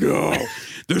right now.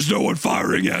 There's no one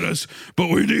firing at us, but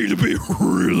we need to be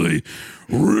really,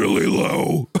 really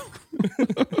low.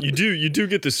 You do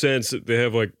get the sense that they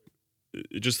have like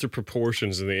just the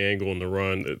proportions and the angle and the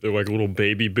run. They're like little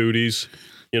baby booties.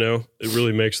 You know, it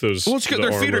really makes those. Well, it's because the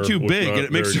their feet are armor too look big not and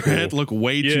it makes very their head cool. look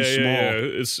way too small. Yeah.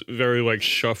 It's very like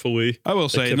shuffly. I will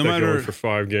They say, kept no that going matter for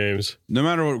 5 games.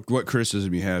 what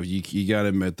criticism you have, you got to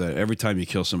admit that every time you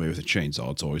kill somebody with a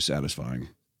chainsaw, it's always satisfying.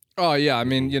 Oh, yeah. I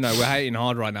mean, you know, we're hating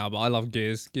hard right now, but I love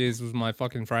Gears. Gears was my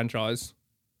fucking franchise.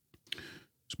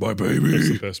 It's my That's the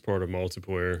baby. best part of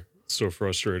multiplayer. It's so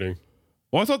frustrating.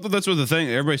 Well, I thought that's what the thing.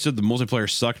 Everybody said the multiplayer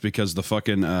sucked because the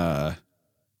fucking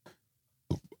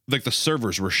like the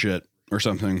servers were shit or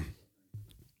something,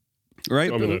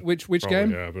 right? I mean, that Which probably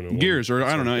game? happened at Gears, or one-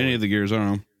 I don't know any of the Gears. I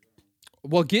don't know.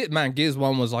 Well, Gears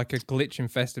 1 was like a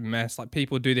glitch-infested mess. Like,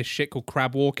 people do this shit called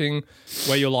crab walking,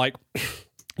 where you're like,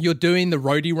 you're doing the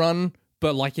roadie run,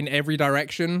 but like in every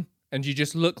direction. and you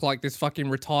just look like this fucking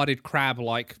retarded crab,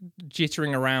 like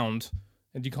jittering around,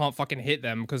 and you can't fucking hit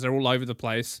them because they're all over the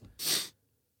place.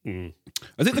 I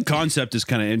think the concept is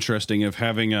kind of interesting of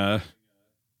having a.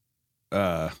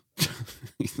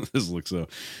 This looks so.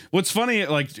 What's funny,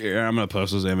 like I'm gonna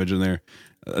post this image in there.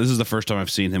 This is the first time I've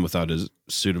seen him without his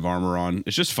suit of armor on.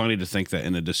 It's just funny to think that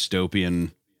in a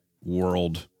dystopian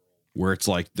world where it's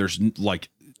like there's like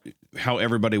how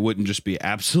everybody wouldn't just be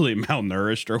absolutely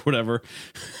malnourished or whatever,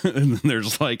 and then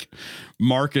there's like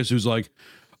Marcus who's like,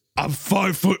 I'm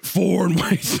 5'4" and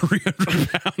weigh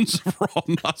 300 pounds of raw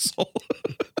muscle.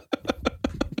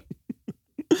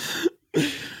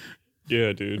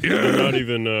 Yeah, dude. Yeah. Not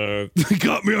even. They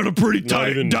got me on a pretty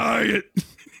tight even- diet.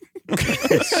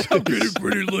 I'm getting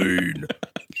pretty lean.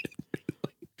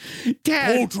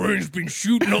 Dad, Train's been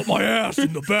shooting up my ass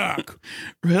in the back.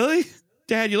 really?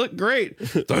 Dad, you look great.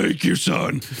 Thank you,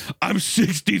 son. I'm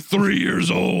 63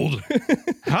 years old.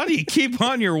 How do you keep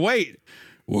on your weight?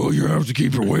 Well, you have to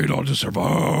keep your weight on to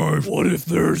survive. What if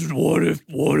there?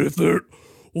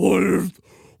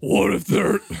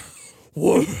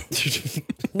 What?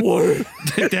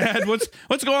 Dad,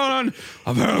 what's going on?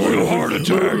 I'm having a heart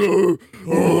attack.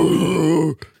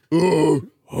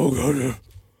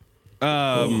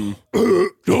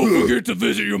 Don't forget to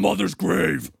visit your mother's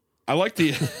grave. I like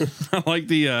the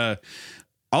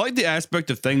I like the aspect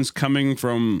of things coming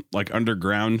from like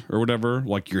underground or whatever.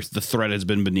 Like the threat has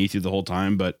been beneath you the whole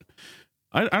time, but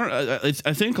I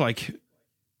think like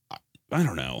I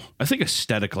don't know. I think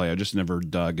aesthetically, I just never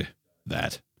dug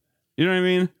that. You know what I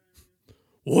mean?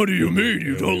 What do you mean?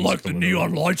 You don't like the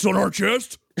neon lights on our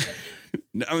chest?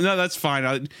 No, that's fine.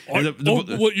 Yeah,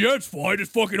 it's fine. It's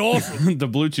fucking awesome. The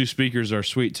Bluetooth speakers are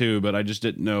sweet too, but I just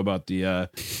didn't know about the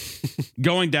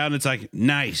going down. It's like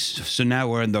nice. So now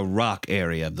we're in the rock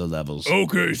area of the levels.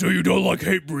 Okay, so you don't like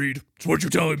Hatebreed. That's what you're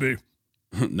telling me.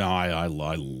 No, I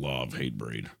love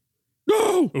Hatebreed.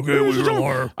 No. Okay, well, you're a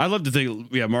liar. I love to think.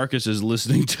 Yeah, Marcus is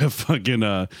listening to fucking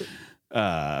what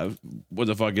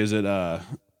the fuck is it?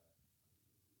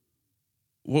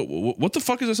 What the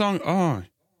fuck is the song? Oh.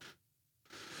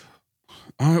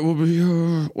 I will be.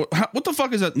 What the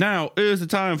fuck is that? Now is the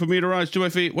time for me to rise to my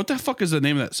feet. What the fuck is the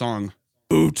name of that song?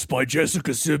 Boots by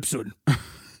Jessica Simpson.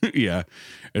 Yeah,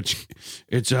 it's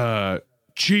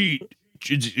cheat.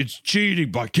 It's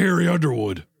cheating by Carrie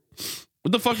Underwood.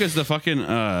 What the fuck is the fucking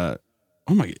oh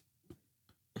my?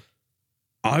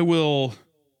 I will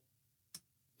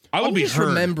I'm be just heard.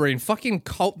 remembering fucking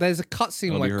there's a cutscene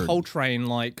I'll be where heard. Coltrane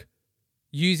like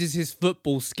uses his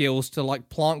football skills to like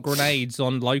plant grenades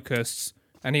on locusts,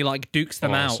 and he like dukes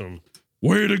them out. Awesome.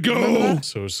 Way to go!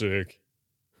 So sick.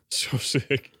 So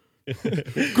sick.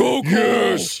 Go,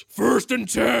 yes! 1st and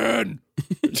 10.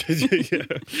 Yeah.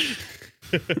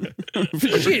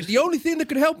 Shit, the only thing that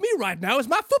could help me right now is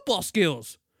my football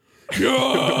skills.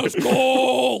 Yes,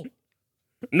 goal!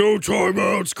 No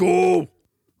timeouts, Cole.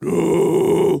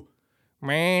 No.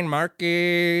 Man,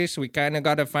 Marcus, we kind of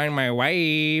got to find my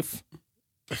wife.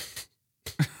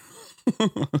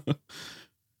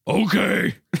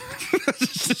 Okay.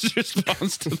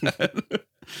 Response to that.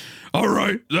 All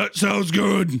right, that sounds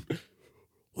good.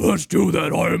 Let's do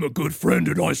that. I am a good friend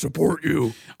and I support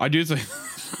you. I do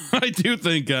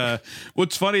think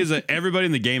what's funny is that everybody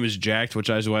in the game is jacked, which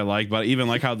is what I like, but I even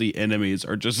like how the enemies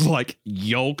are just like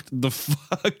yoked the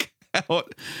fuck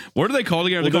out. What are they called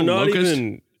again? Are Well, they they're called not locusts?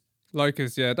 even.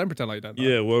 Locust, yeah, don't pretend like you don't know.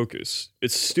 Yeah, Locust.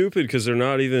 It's stupid because they're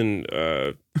not even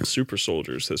super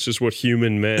soldiers. That's just what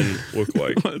human men look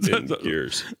like in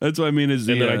Gears. That's what I mean is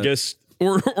the And then I guess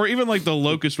or even like the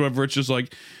locust one where it's just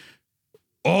like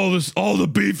all the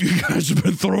beef you guys have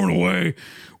been throwing away,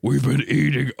 we've been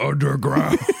eating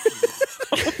underground.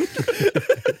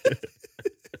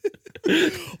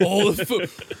 all the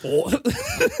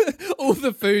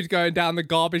food going down the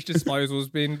garbage disposal has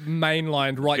been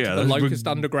mainlined right Yeah, to the that's Locust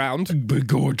Underground. Been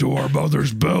going to our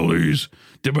mother's bellies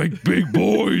to make big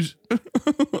boys.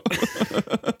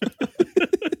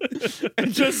 It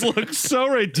just looks so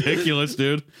ridiculous,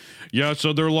 dude. Yeah,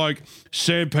 so they're like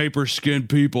sandpaper skinned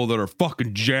people that are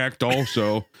fucking jacked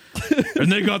also.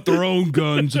 And they got their own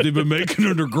guns that they've been making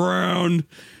underground.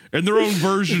 And their own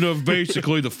version of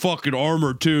basically the fucking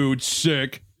armor too. It's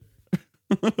sick.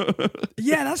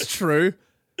 Yeah, that's true.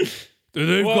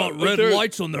 They've Well, got red they're-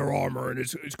 lights on their armor, and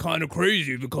it's kind of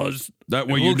crazy because That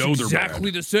way it you looks know they're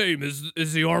exactly the same as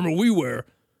the armor we wear.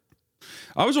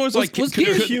 I was always like, let's couldn't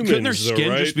get their humans, skin though,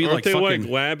 right? just be Aren't like they fucking... like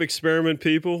lab experiment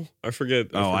people? I forget.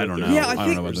 Oh, I don't their know. Yeah, I I don't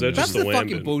think know what that that is. that's Just the the fucking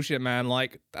Lambent. bullshit, man.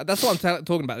 Like that's what I'm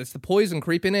talking about. It's the poison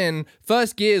creeping in.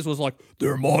 First Gears was like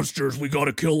they're monsters. We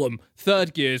gotta kill them.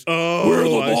 Third Gears, Oh, we're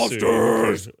the I see.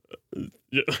 monsters. Okay.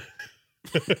 Yeah.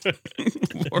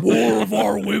 More of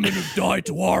our women have died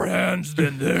to our hands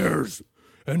than theirs,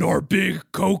 and our big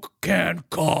Coke can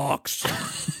cocks.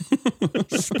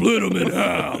 Split them in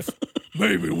half.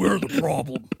 Maybe we're the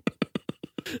problem.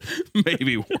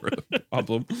 Maybe we're the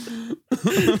problem.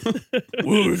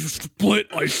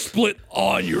 I split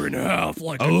Anya in half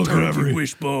like I a look at turkey every-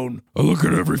 wishbone. I look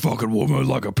at every fucking woman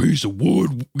like a piece of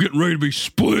wood getting ready to be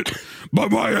split by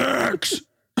my axe.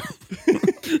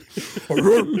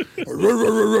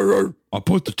 I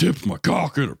put the tip of my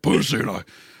cock in her pussy and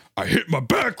I hit my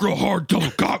back real hard till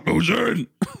the cock goes in.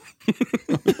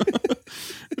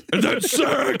 And that's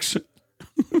sex.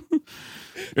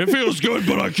 It feels good,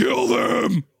 but I kill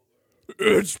them.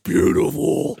 It's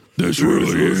beautiful. This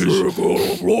really It's a is. circle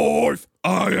of life.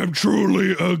 I am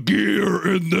truly a gear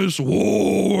in this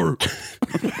war.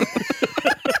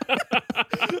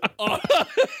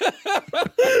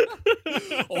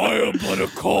 I am but a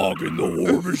cog in the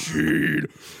war machine.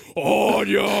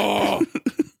 Anya!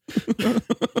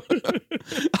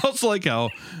 I also like how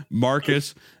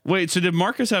Marcus. Wait, so did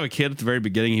Marcus have a kid at the very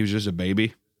beginning? He was just a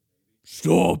baby.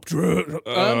 Stop, Trent. No,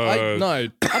 I don't I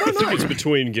think know. it's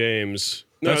between games.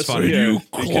 No, That's it's- fine. Yeah, You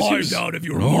because climbed he's- out of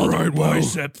your All mother right, well.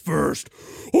 bicep first.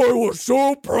 I was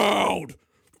so proud,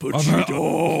 but she I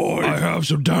died. have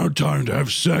some downtime to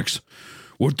have sex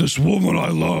with this woman I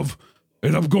love,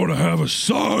 and I'm going to have a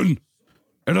son,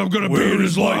 and I'm going to be Where in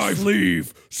is his my life.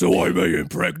 sleeve so I may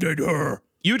impregnate her?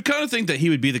 You would kind of think that he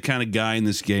would be the kind of guy in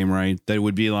this game, right? That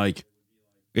would be like,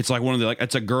 it's like one of the like,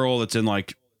 it's a girl that's in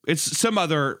like, it's some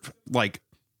other like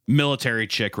military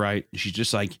chick, right? She's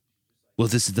just like, well,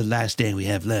 this is the last day we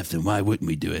have left, and why wouldn't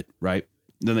we do it, right?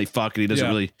 Then they fuck, and he doesn't Yeah.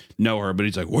 really know her, but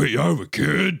he's like, wait, Wait, I have a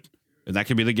kid? and that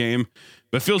could be the game.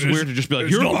 But it feels weird to just be like,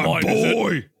 It's you're not my my boy.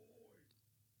 boy.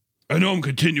 I know I'm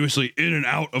continuously in and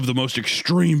out of the most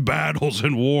extreme battles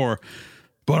in war,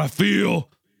 but I feel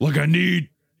like I need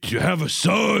to have a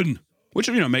son. Which,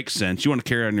 you know, makes sense. You want to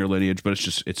carry on your lineage, but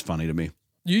it's funny to me.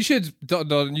 You should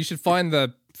you should find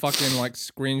the fucking like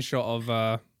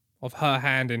screenshot of her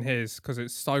hand in his because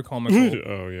it's so comical.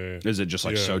 Oh yeah. Is it just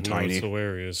like Yeah, so no, tiny? It's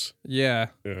hilarious. Yeah.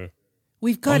 Yeah.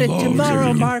 We've got it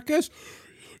tomorrow, Marcus.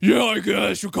 Yeah, I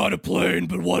guess you're kind of plain,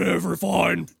 but whatever,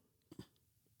 fine.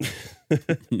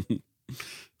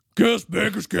 Guess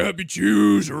beggars can't be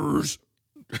choosers.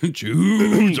 There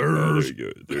Choosers. you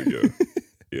go. There you go.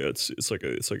 Yeah, it's like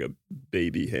a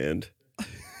baby hand.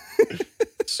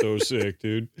 So sick,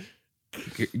 dude.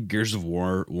 Gears of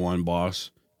War 1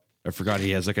 boss. I forgot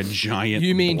he has like a giant.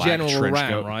 You mean black General trench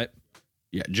Ram, coat. right?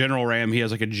 Yeah, General Ram. He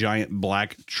has like a giant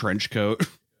black trench coat.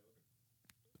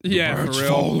 Yeah, for Bats real.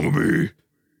 follow me.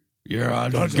 Yeah,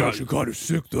 That's actually kind of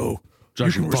sick, though. You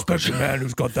Josh, can you respect a fuckers. man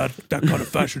who's got that kind of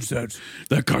fashion sense.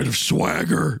 that kind of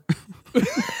swagger.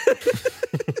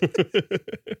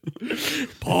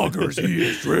 Poggers, he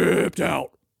is ripped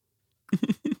out.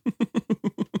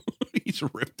 He's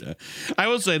ripped out. I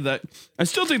will say that I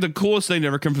still think the coolest thing to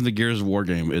ever come from the Gears of War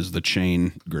game is the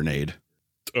chain grenade.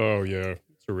 Oh yeah,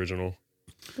 it's original.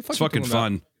 It's fucking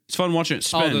fun. It's fun watching it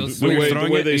spin. the When The you're way,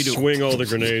 throwing it, they and you do- swing all the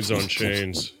grenades on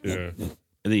chains. Yeah.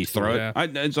 and then you throw Yeah.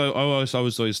 it. I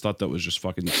always thought that was just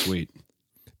fucking sweet.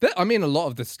 I mean, a lot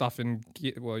of this stuff in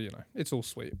well, you know, it's all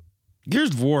sweet.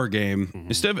 Gears of War game,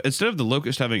 instead of the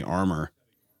Locust having armor,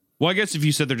 well, I guess if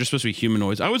you said they're just supposed to be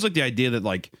humanoids, I always like the idea that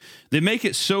like they make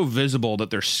it so visible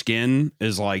that their skin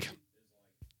is like,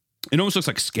 it almost looks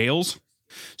like scales.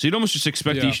 So you'd almost just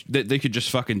expect Yeah. that they could just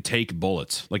fucking take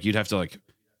bullets. Like you'd have to like,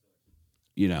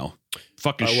 you know,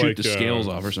 fucking I shoot like, the scales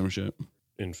off or some shit.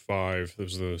 In 5,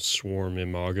 there's the Swarm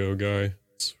Imago guy.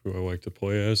 That's who I like to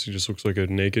play as. He just looks like a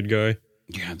naked guy.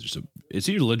 Yeah, is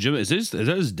he legitimate? Is that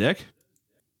his dick?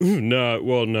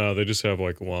 No, they just have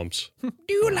like lumps. Do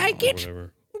you like it?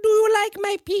 Whatever. Do you like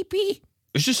my pee-pee?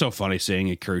 It's just so funny seeing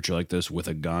a creature like this with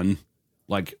a gun.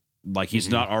 Like he's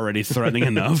not already threatening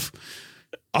enough.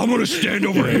 I'm gonna stand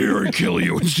over here and kill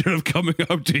you instead of coming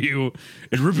up to you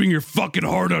and ripping your fucking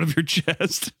heart out of your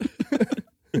chest.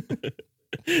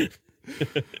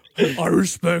 I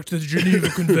respect the Geneva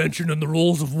Convention and the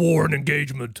rules of war and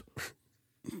engagement.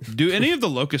 Do any of the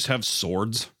locusts have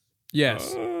swords?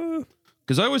 Yes.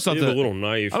 Because I always thought They have that a little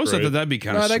knife. I always right? thought that'd be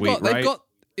kind of No, sweet, they've right? got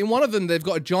in one of them. They've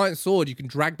got a giant sword you can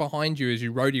drag behind you as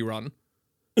you roadie run.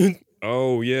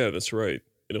 Oh yeah, that's right.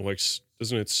 It like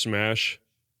doesn't it smash?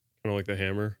 Kind of like the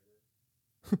hammer.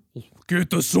 Get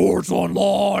the swords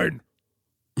online.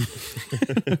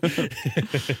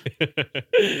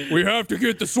 We have to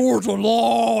get the swords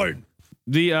online.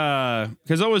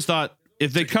 Because I always thought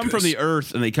if they come from the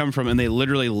earth and they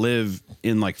literally live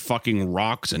in like fucking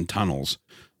rocks and tunnels,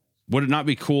 would it not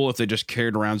be cool if they just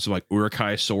carried around some like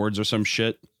Uruk-hai swords or some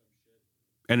shit?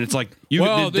 And it's like they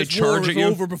this war charge is at you.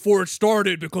 over before it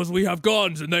started because we have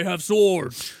guns and they have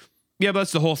swords. Yeah, but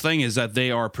that's the whole thing is that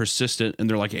they are persistent and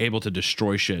they're like able to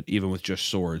destroy shit even with just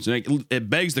swords. And it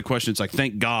begs the question. It's like,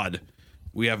 thank God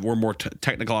we're more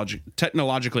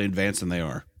technologically advanced than they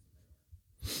are.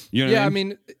 You know what I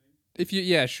mean? If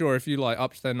you like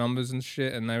upped their numbers and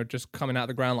shit and they were just coming out of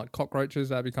the ground like cockroaches,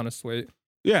 that'd be kind of sweet.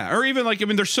 Yeah, or even like, I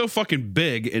mean, they're so fucking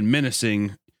big and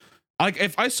menacing. Like,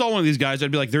 if I saw one of these guys, I'd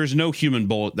be like, there's no human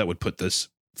bullet that would put this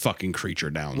fucking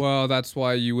creature down. Well, that's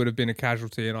why you would have been a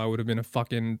casualty and I would have been a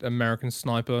fucking American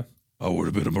sniper. I would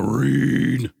have been a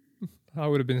Marine. I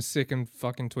would have been sick and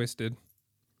fucking twisted.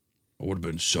 I would have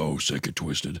been so sick and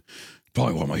twisted.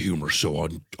 Probably why my humor's so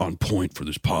on point for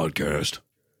this podcast.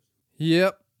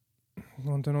 Yep. I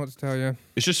don't know what to tell you.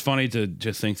 It's just funny to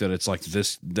think that it's like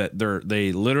this, that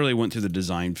they literally went through the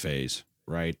design phase,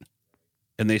 right?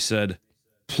 And they said,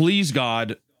 please,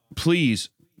 God, please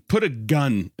put a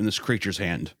gun in this creature's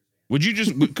hand. Would you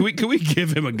just, can we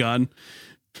give him a gun?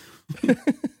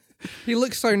 He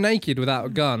looks so naked without a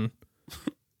gun.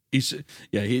 It's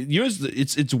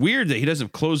weird that he doesn't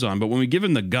have clothes on, but when we give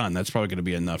him the gun, that's probably going to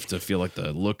be enough to feel like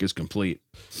the look is complete.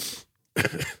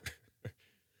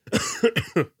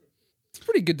 It's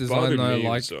pretty good design though,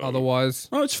 like otherwise.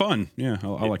 Oh, it's fun. Yeah,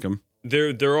 I like them.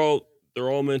 They're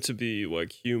all meant to be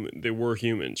like human. They were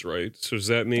humans, right? So does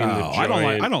that mean the I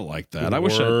don't like that. I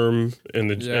wish worm and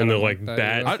the like like that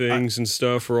bat either. things and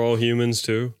stuff are all humans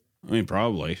too? I mean,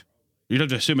 probably. You'd have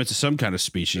to assume it's some kind of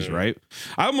species, right?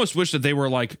 I almost wish that they were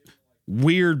like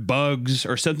weird bugs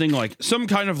or something, like some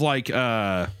kind of like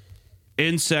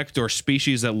insect or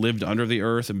species that lived under the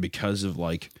earth, and because of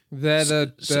like They're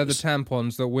the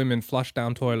tampons that women flush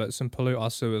down toilets and pollute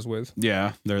our sewers with.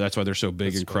 that's why they're so big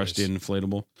That's and crusty and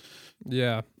inflatable.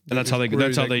 Yeah, And that's how they grew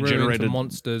into generated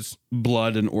monsters.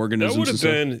 blood and That organisms. would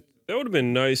and have stuff.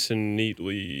 been nice and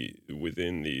neatly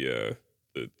within the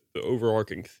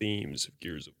overarching themes of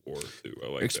Gears of War too. I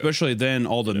like Especially then,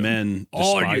 all the men.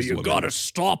 Oh, despise you women. gotta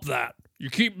stop that. You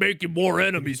keep making more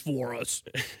enemies for us.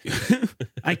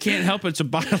 I can't help it. It's a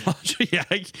biology. Yeah,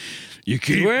 You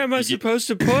keep Where am I supposed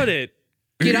to put it?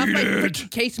 Get off Eat my it.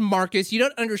 freaking case, Marcus. You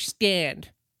don't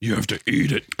understand. You have to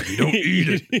eat it. If you don't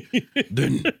eat it,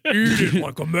 then Eat it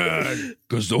like a man.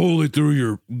 because only through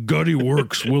your gutty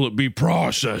works will it be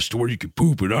processed where you can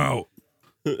poop it out.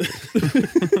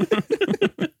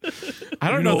 I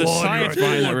don't know the On, science I feel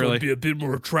behind like that I'd really. be a bit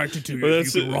more attracted to you Well, if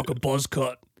that's you can it. rock a buzz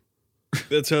cut.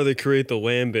 That's how they create the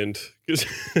lambent. 'Cause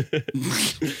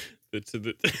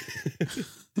the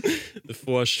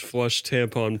flush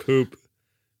tampon poop.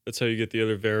 That's how you get the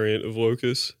other variant of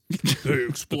locust. They But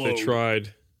explode. they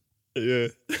tried. Yeah.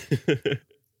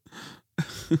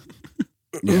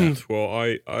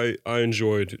 Well, I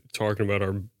enjoyed talking about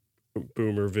our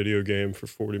boomer video game for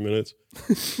 40 minutes.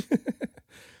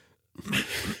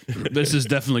 This is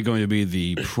definitely going to be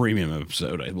the premium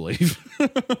episode, I believe.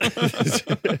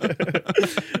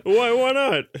 Why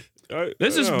not?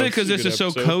 This is because this is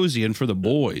so cozy and for the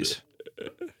boys.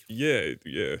 Yeah.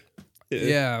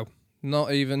 Yeah,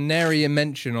 not even nary a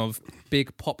mention of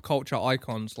big pop culture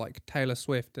icons like Taylor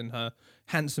Swift and her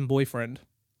handsome boyfriend.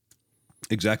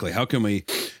 Exactly. How can we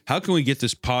get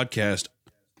this podcast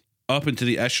up into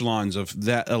the echelons of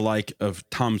that alike of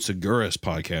Tom Segura's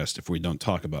podcast if we don't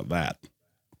talk about that?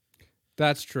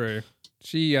 That's true.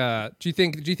 She do you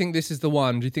think this is the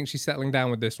one? Do you think she's settling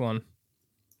down with this one?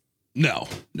 No.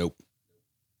 Nope.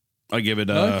 I give it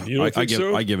No? You don't think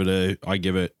so? I give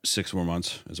it 6 more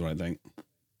months is what I think.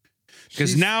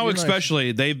 Because She's- now, you know,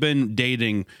 especially, they've been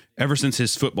dating ever since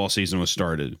his football season was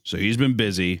started. So he's been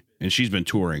busy and she's been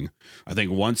touring. I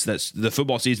think once the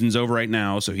football season's over right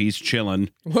now, so he's chilling.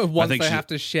 once think they she- have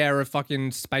to share a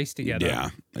fucking space together. Yeah.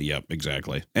 Yep.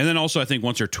 Exactly. And then also, I think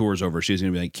once her tour's over, she's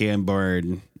gonna be like, "Okay, I'm bored.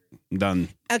 I'm done.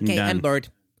 Okay, done." I'm bored.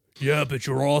 Yeah, but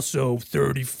you're also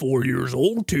 34 years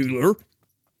old, Taylor.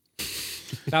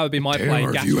 That would be my play.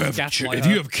 Taylor, if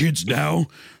you have kids now,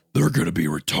 they're gonna be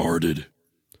retarded.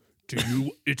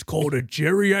 It's called a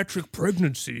geriatric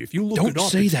pregnancy. If you look Don't it up,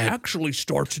 say it that. actually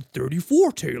starts at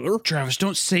 34, Taylor. Travis,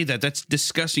 don't say that. That's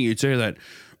disgusting. You'd say that.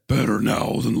 Better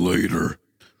now than later.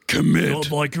 Commit. Not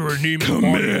like your anemic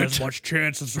body has much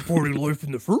chance of supporting life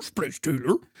in the first place,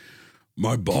 Taylor.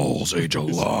 My balls age a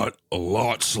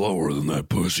lot slower than that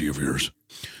pussy of yours.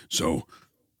 So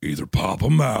either pop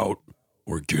them out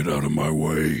or get out of my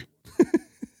way.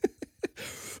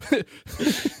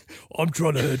 I'm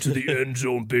trying to head to the end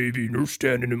zone, baby, and you're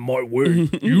standing in my way.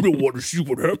 You don't want to see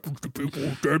what happens to people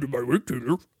who stand in my way,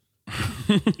 Taylor.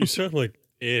 You sound like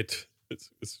it. It's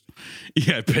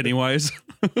Yeah, Pennywise.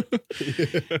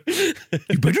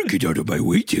 You better get out of my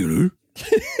way, Taylor.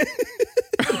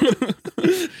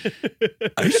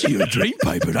 I see a drain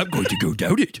pipe and I'm going to go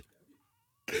down it.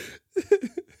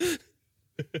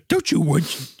 Don't you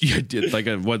want? Yeah, like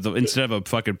instead of a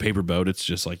fucking paper boat, it's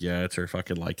just like it's her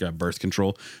fucking like birth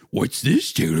control. What's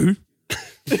this, Taylor?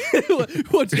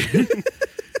 What's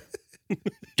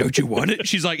Don't you want it?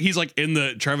 He's like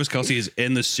Travis Kelce is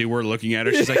in the sewer looking at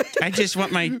her. She's like, I just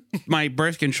want my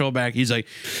birth control back. He's like,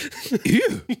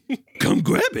 Here, come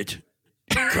grab it.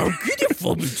 Come get it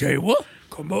for me, Taylor.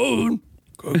 Come on.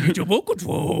 Come get your birth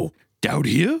control. Down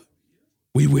here,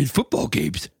 we win football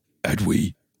games, and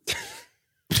we...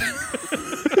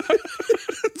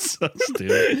 so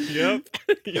stupid. Yep.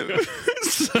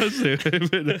 So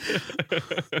stupid.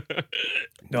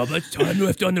 Not much time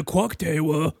left on the clock,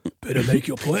 Taylor. Better make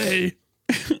your play.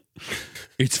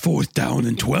 It's 4th down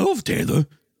and 12, Taylor.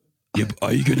 Yep.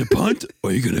 Are you going to punt or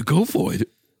are you going to go for it?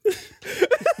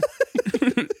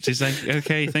 She's like,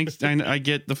 okay, thanks. I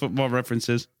get the football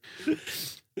references.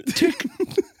 Tick,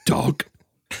 tock.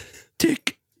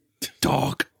 Tick,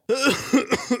 tock.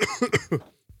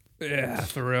 Yeah,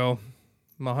 for real.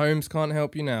 Mahomes can't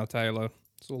help you now, Taylor.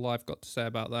 That's all I've got to say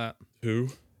about that. Who?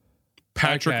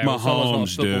 Patrick Okay, well, someone's not a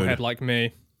Mahomes, football dude. head like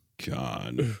me.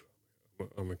 God.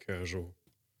 I'm a casual.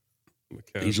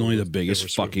 He's only the biggest Never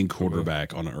saw- fucking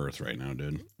quarterback on earth right now,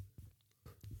 dude.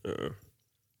 I'm a And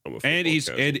football he's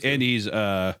casual, and, too. and he's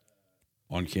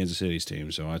on Kansas City's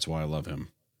team, so that's why I love him.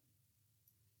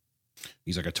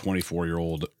 He's like a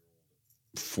 24-year-old,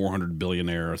 400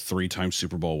 billionaire, 3-time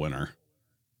Super Bowl winner,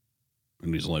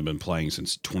 and he's only been playing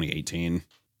since 2018.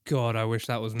 God, I wish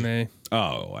that was me.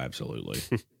 Oh, absolutely.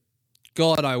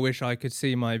 God, I wish I could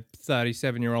see my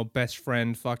 37-year-old best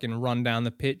friend fucking run down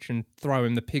the pitch and throw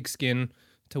him the pigskin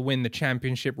to win the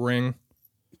championship ring.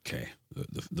 Okay,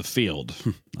 the field,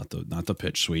 not the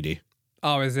pitch, sweetie.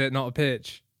 Oh, is it not a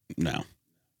pitch? No,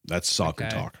 that's soccer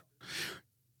Okay. talk.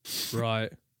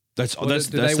 Right. That's Well, that's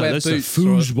do they wear that's the boots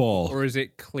foosball. Or is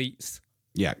it cleats?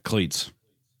 Yeah, cleats.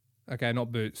 Okay,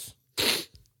 not boots.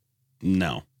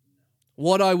 No.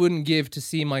 What I wouldn't give to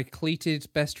see my cleated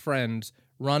best friend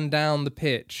run down the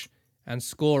pitch and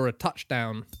score a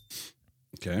touchdown.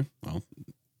 Okay. Well,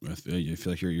 I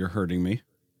feel like you're hurting me.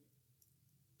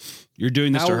 You're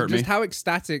doing this to hurt me. Just how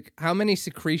ecstatic, how many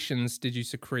secretions did you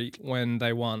secrete when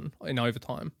they won in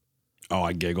overtime? Oh,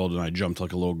 I giggled and I jumped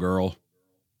like a little girl.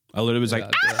 I literally was like,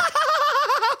 Yeah.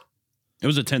 it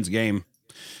was a tense game.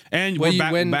 And Well,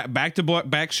 we're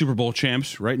back Super Bowl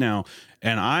champs right now.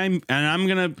 And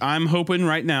I'm hoping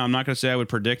right now, I'm not going to say I would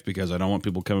predict because I don't want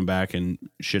people coming back and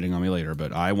shitting on me later,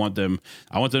 but I want them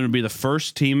to be the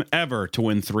first team ever to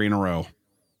win 3 in a row.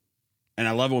 And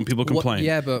I love it when people complain.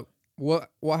 Yeah, but what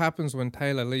happens when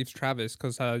Taylor leaves Travis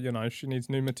because she needs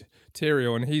new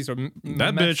material and he's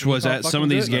That bitch was at some of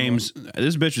these games.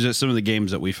 This bitch was at some of the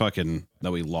games that we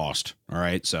lost. All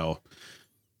right, so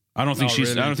I don't think Oh, she's.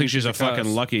 really? I don't think she's a Because-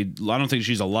 fucking lucky. I don't think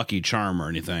she's a lucky charm or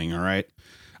anything. All right,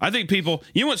 I think people.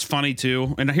 You know what's funny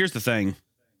too, and here's the thing.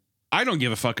 I don't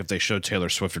give a fuck if they show Taylor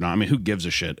Swift or not. I mean, who gives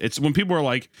a shit? It's when people are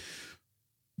like,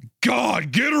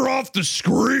 God, get her off the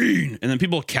screen. And then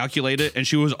people calculate it, and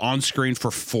she was on screen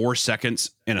for 4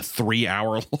 seconds in a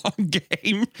 3-hour-long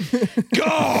game.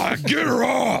 God, get her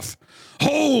off.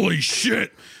 Holy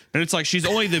shit. And it's like she's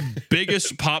only the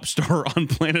biggest pop star on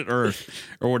planet Earth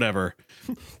or whatever.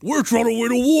 We're trying to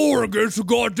win a war against the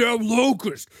goddamn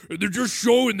locust, and they're just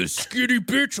showing the skinny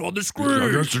bitch on the I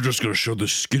screen. guess they're just gonna show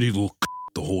this skinny little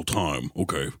the whole time.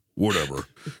 Okay, whatever.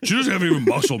 She doesn't have even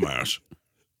muscle mass.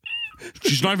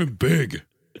 She's not even big.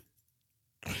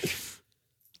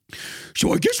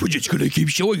 So I guess we're just gonna keep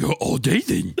showing her all day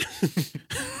then.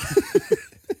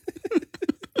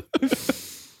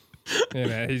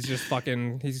 Yeah, he's just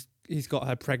fucking. He's got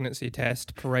her pregnancy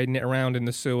test, parading it around in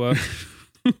the sewer.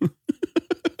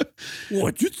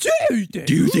 What you say?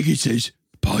 Do you think it says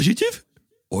positive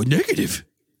or negative?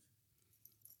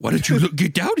 Why don't you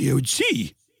get down here and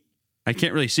see? I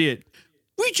can't really see it.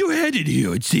 Reach your head in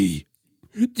here and see.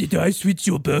 Did I switch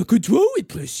your birth control with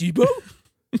placebo?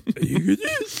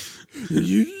 Is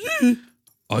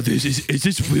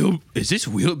this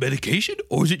real medication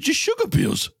or is it just sugar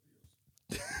pills?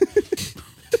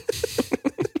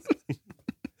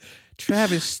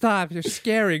 Travis, stop! You're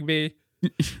scaring me.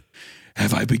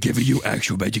 Have I been giving you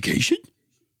actual medication?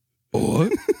 Or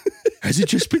has it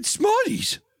just been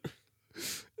Smarties?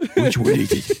 Which one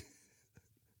is it?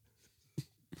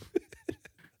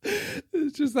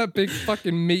 It's just that big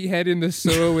fucking meathead in the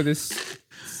sewer with his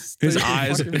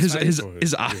Eyes, fucking his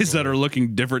face. eyes that are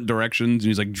looking different directions, and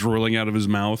he's like drooling out of his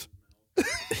mouth.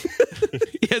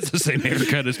 He has the same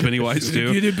haircut as Pennywise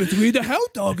too. Get in between the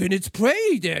hot dog and its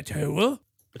prey there, Taylor.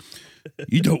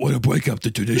 You don't want to break up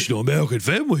the traditional American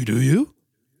family, do you?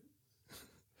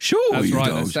 Sure, That's you right.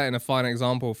 They're don't. setting a fine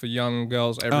example for young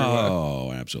girls everywhere.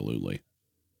 Oh, absolutely.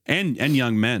 And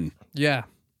young men. Yeah,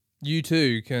 you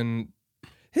too can.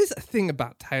 Here's the thing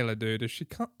about Taylor, dude. Is she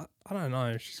can't. I don't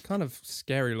know. She's kind of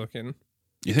scary looking.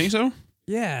 You think so?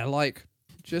 Yeah, like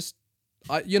just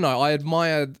I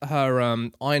admired her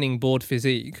ironing board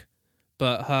physique,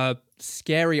 but her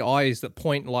scary eyes that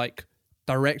point like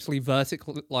directly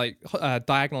vertical, like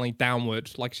diagonally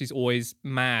downward, like she's always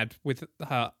mad with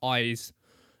her eyes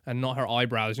and not her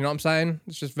eyebrows. You know what I'm saying?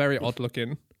 It's just very odd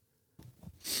looking.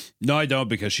 No, I don't,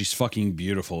 because she's fucking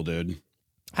beautiful, dude.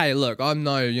 Hey, look, I'm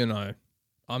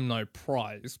no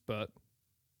prize, but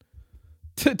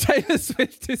Taylor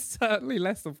Swift is certainly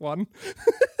less of one.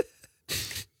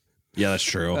 Yeah, that's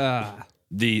true. Ah.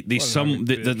 The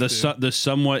bitch, the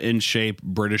somewhat in shape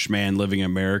British man living in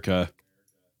America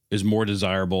is more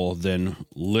desirable than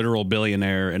literal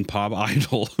billionaire and pop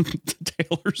idol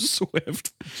Taylor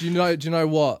Swift. Do you know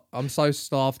what? I'm so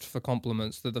starved for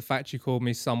compliments that the fact you called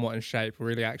me somewhat in shape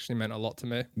really actually meant a lot to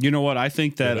me. You know what? I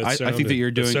think that I think that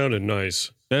you're doing. That sounded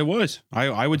nice. It was.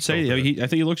 I would say. Okay. I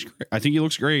think he looks. I think he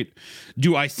looks great.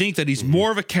 Do I think that he's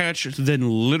more of a catch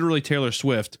than literally Taylor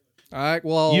Swift? All right,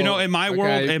 well, You know, in my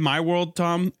world,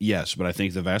 Tom, yes, but I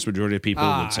think the vast majority of people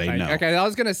would say no. Okay, I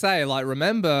was gonna say, like,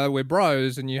 remember we're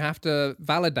bros, and you have to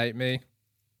validate me.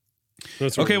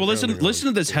 That's what Okay, well, we're listen rounding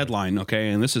to this headline, okay?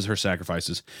 And this is her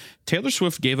sacrifices. Taylor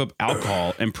Swift gave up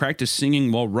alcohol and practiced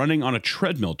singing while running on a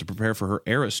treadmill to prepare for her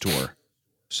Eras tour.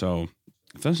 So,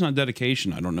 if that's not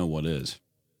dedication, I don't know what is.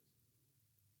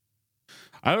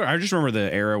 I just remember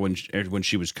the era when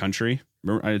she was country.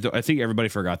 I think everybody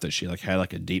forgot that she like had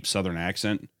like a deep Southern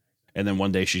accent, and then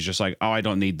one day she's just like, "Oh, I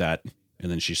don't need that,"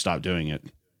 and then she stopped doing it,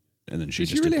 and then she Did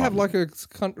just you really did have pop like a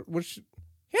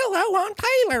hello, I'm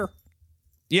Taylor.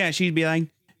 Yeah, she'd be like,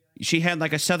 she had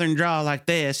like a Southern drawl like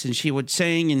this, and she would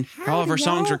sing, and all of her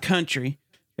songs were country.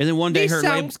 And then one day her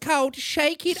song's called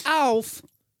 "Shake It Off."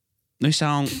 this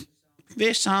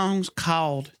song's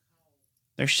called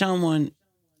 "There's Someone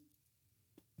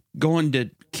Going to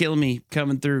Kill Me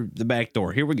Coming Through the Back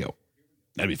Door." Here we go.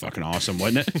 That'd be fucking awesome,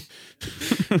 wouldn't it?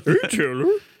 Hey, Taylor.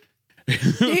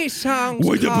 This song's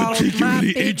What a called particularly "My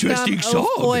Big interesting Dumb song."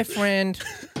 Old Boyfriend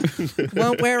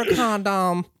Won't Wear a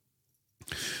Condom."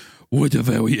 What a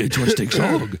very interesting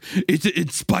song. Is it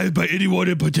inspired by anyone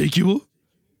in particular?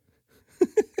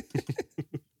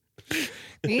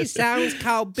 This song's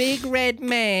called "Big Red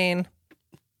Man."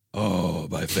 Oh,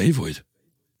 my favorite.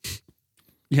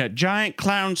 Yeah, giant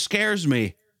clown scares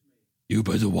me. You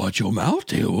better watch your mouth,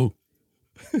 Taylor.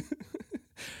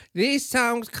 This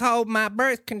song's called "My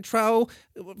Birth Control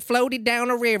Floated Down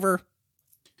a River."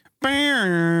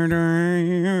 Rawhide.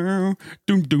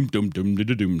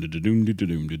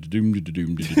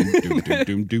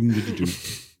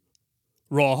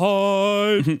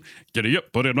 Giddy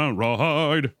up, put it on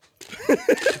rawhide.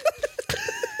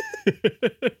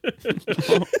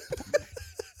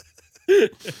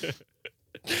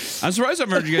 I'm surprised I've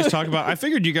heard you guys talk about. I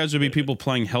figured you guys would be people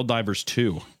playing Helldivers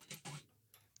 2.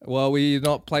 Well, we're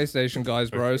not PlayStation guys,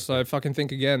 bro, so fucking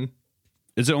think again.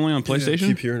 Is it only on I PlayStation?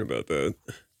 keep hearing about that.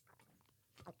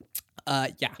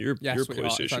 Yeah. You're Yes, a we are.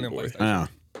 It's PlayStation only on boy. PlayStation. Yeah.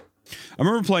 I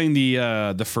remember playing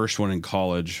the first one in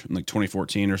college in like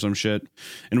 2014 or some shit,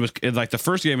 and like the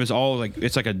first game is all like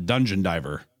it's like a dungeon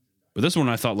diver, but this one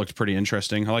I thought looked pretty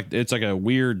interesting. It's like a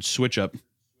weird switch up,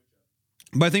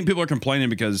 but I think people are complaining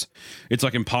because it's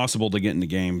like impossible to get into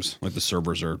games. Like the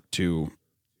servers are too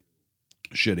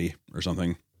shitty or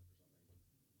something.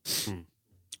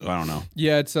 I don't know.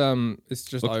 Yeah, it's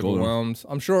just Looks cool, though. overwhelmed.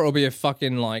 I'm sure it'll be a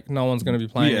fucking like no one's gonna be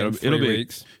playing it in 3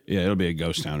 weeks. It'll be a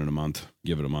ghost town in a month.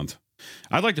 Give it a month.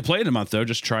 I'd like to play it in a month though.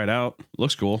 Just try it out.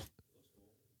 Looks cool.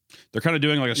 They're kind of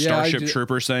doing like a Yeah, Starship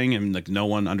Troopers thing, and like no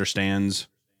one understands.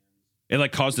 It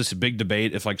like caused this big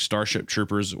debate if like Starship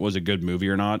Troopers was a good movie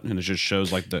or not, and it just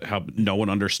shows like how no one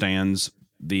understands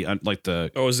the like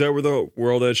the. Oh, is that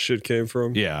where all that shit came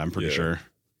from? Yeah, I'm pretty sure.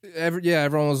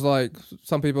 Everyone was like,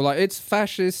 some people were like it's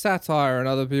fascist satire, and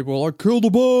other people were like kill the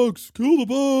bugs.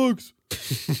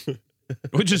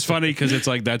 Which is funny because it's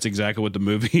like that's exactly what the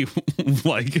movie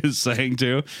like is saying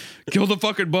too. Kill the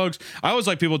fucking bugs. I always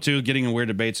like people too getting in weird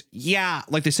debates. Yeah,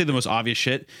 like they say the most obvious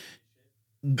shit.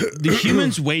 The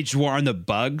humans waged war on the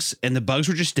bugs, and the bugs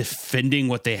were just defending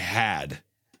what they had.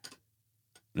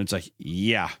 And it's like,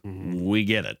 yeah, we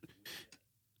get it.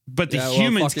 But the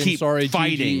humans keep fighting.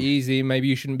 GG, easy. Maybe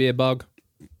you shouldn't be a bug.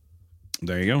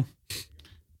 There you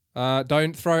go.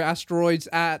 Don't throw asteroids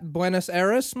at Buenos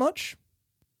Aires much.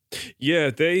 Yeah,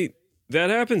 that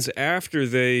happens after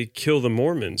they kill the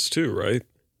Mormons too, right?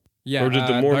 Yeah. Or did the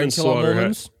don't Mormons kill our slaughter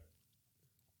Mormons?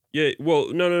 Yeah,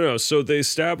 well, no. So they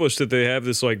established that they have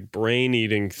this like brain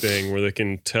eating thing where they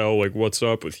can tell like what's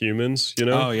up with humans, you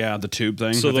know? Oh yeah, the tube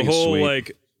thing. So I the think it's whole sweet.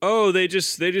 like, oh, they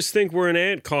just think we're an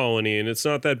ant colony and it's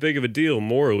not that big of a deal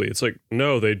morally. It's like,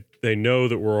 no, they know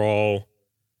that we're all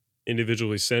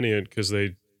individually sentient because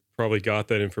they probably got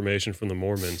that information from the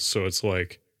Mormons. So it's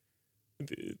like,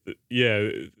 yeah,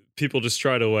 people just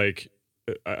try to like,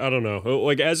 I don't know,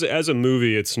 like as a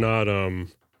movie, it's not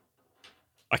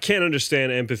I can't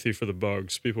understand empathy for the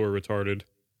bugs. People are retarded.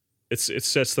 It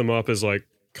sets them up as like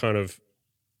kind of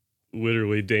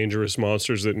literally dangerous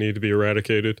monsters that need to be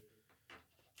eradicated.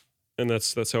 And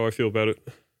that's how I feel about it.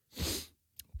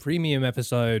 Premium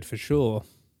episode for sure.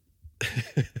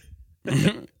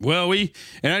 Well, I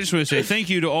just want to say thank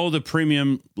you to all the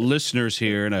premium listeners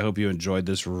here, and I hope you enjoyed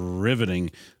this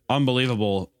riveting,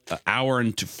 unbelievable hour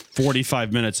and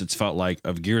 45 minutes, it's felt like,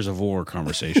 of Gears of War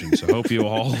conversation. So I hope you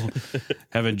all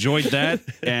have enjoyed that,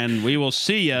 and we will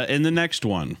see you in the next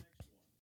one.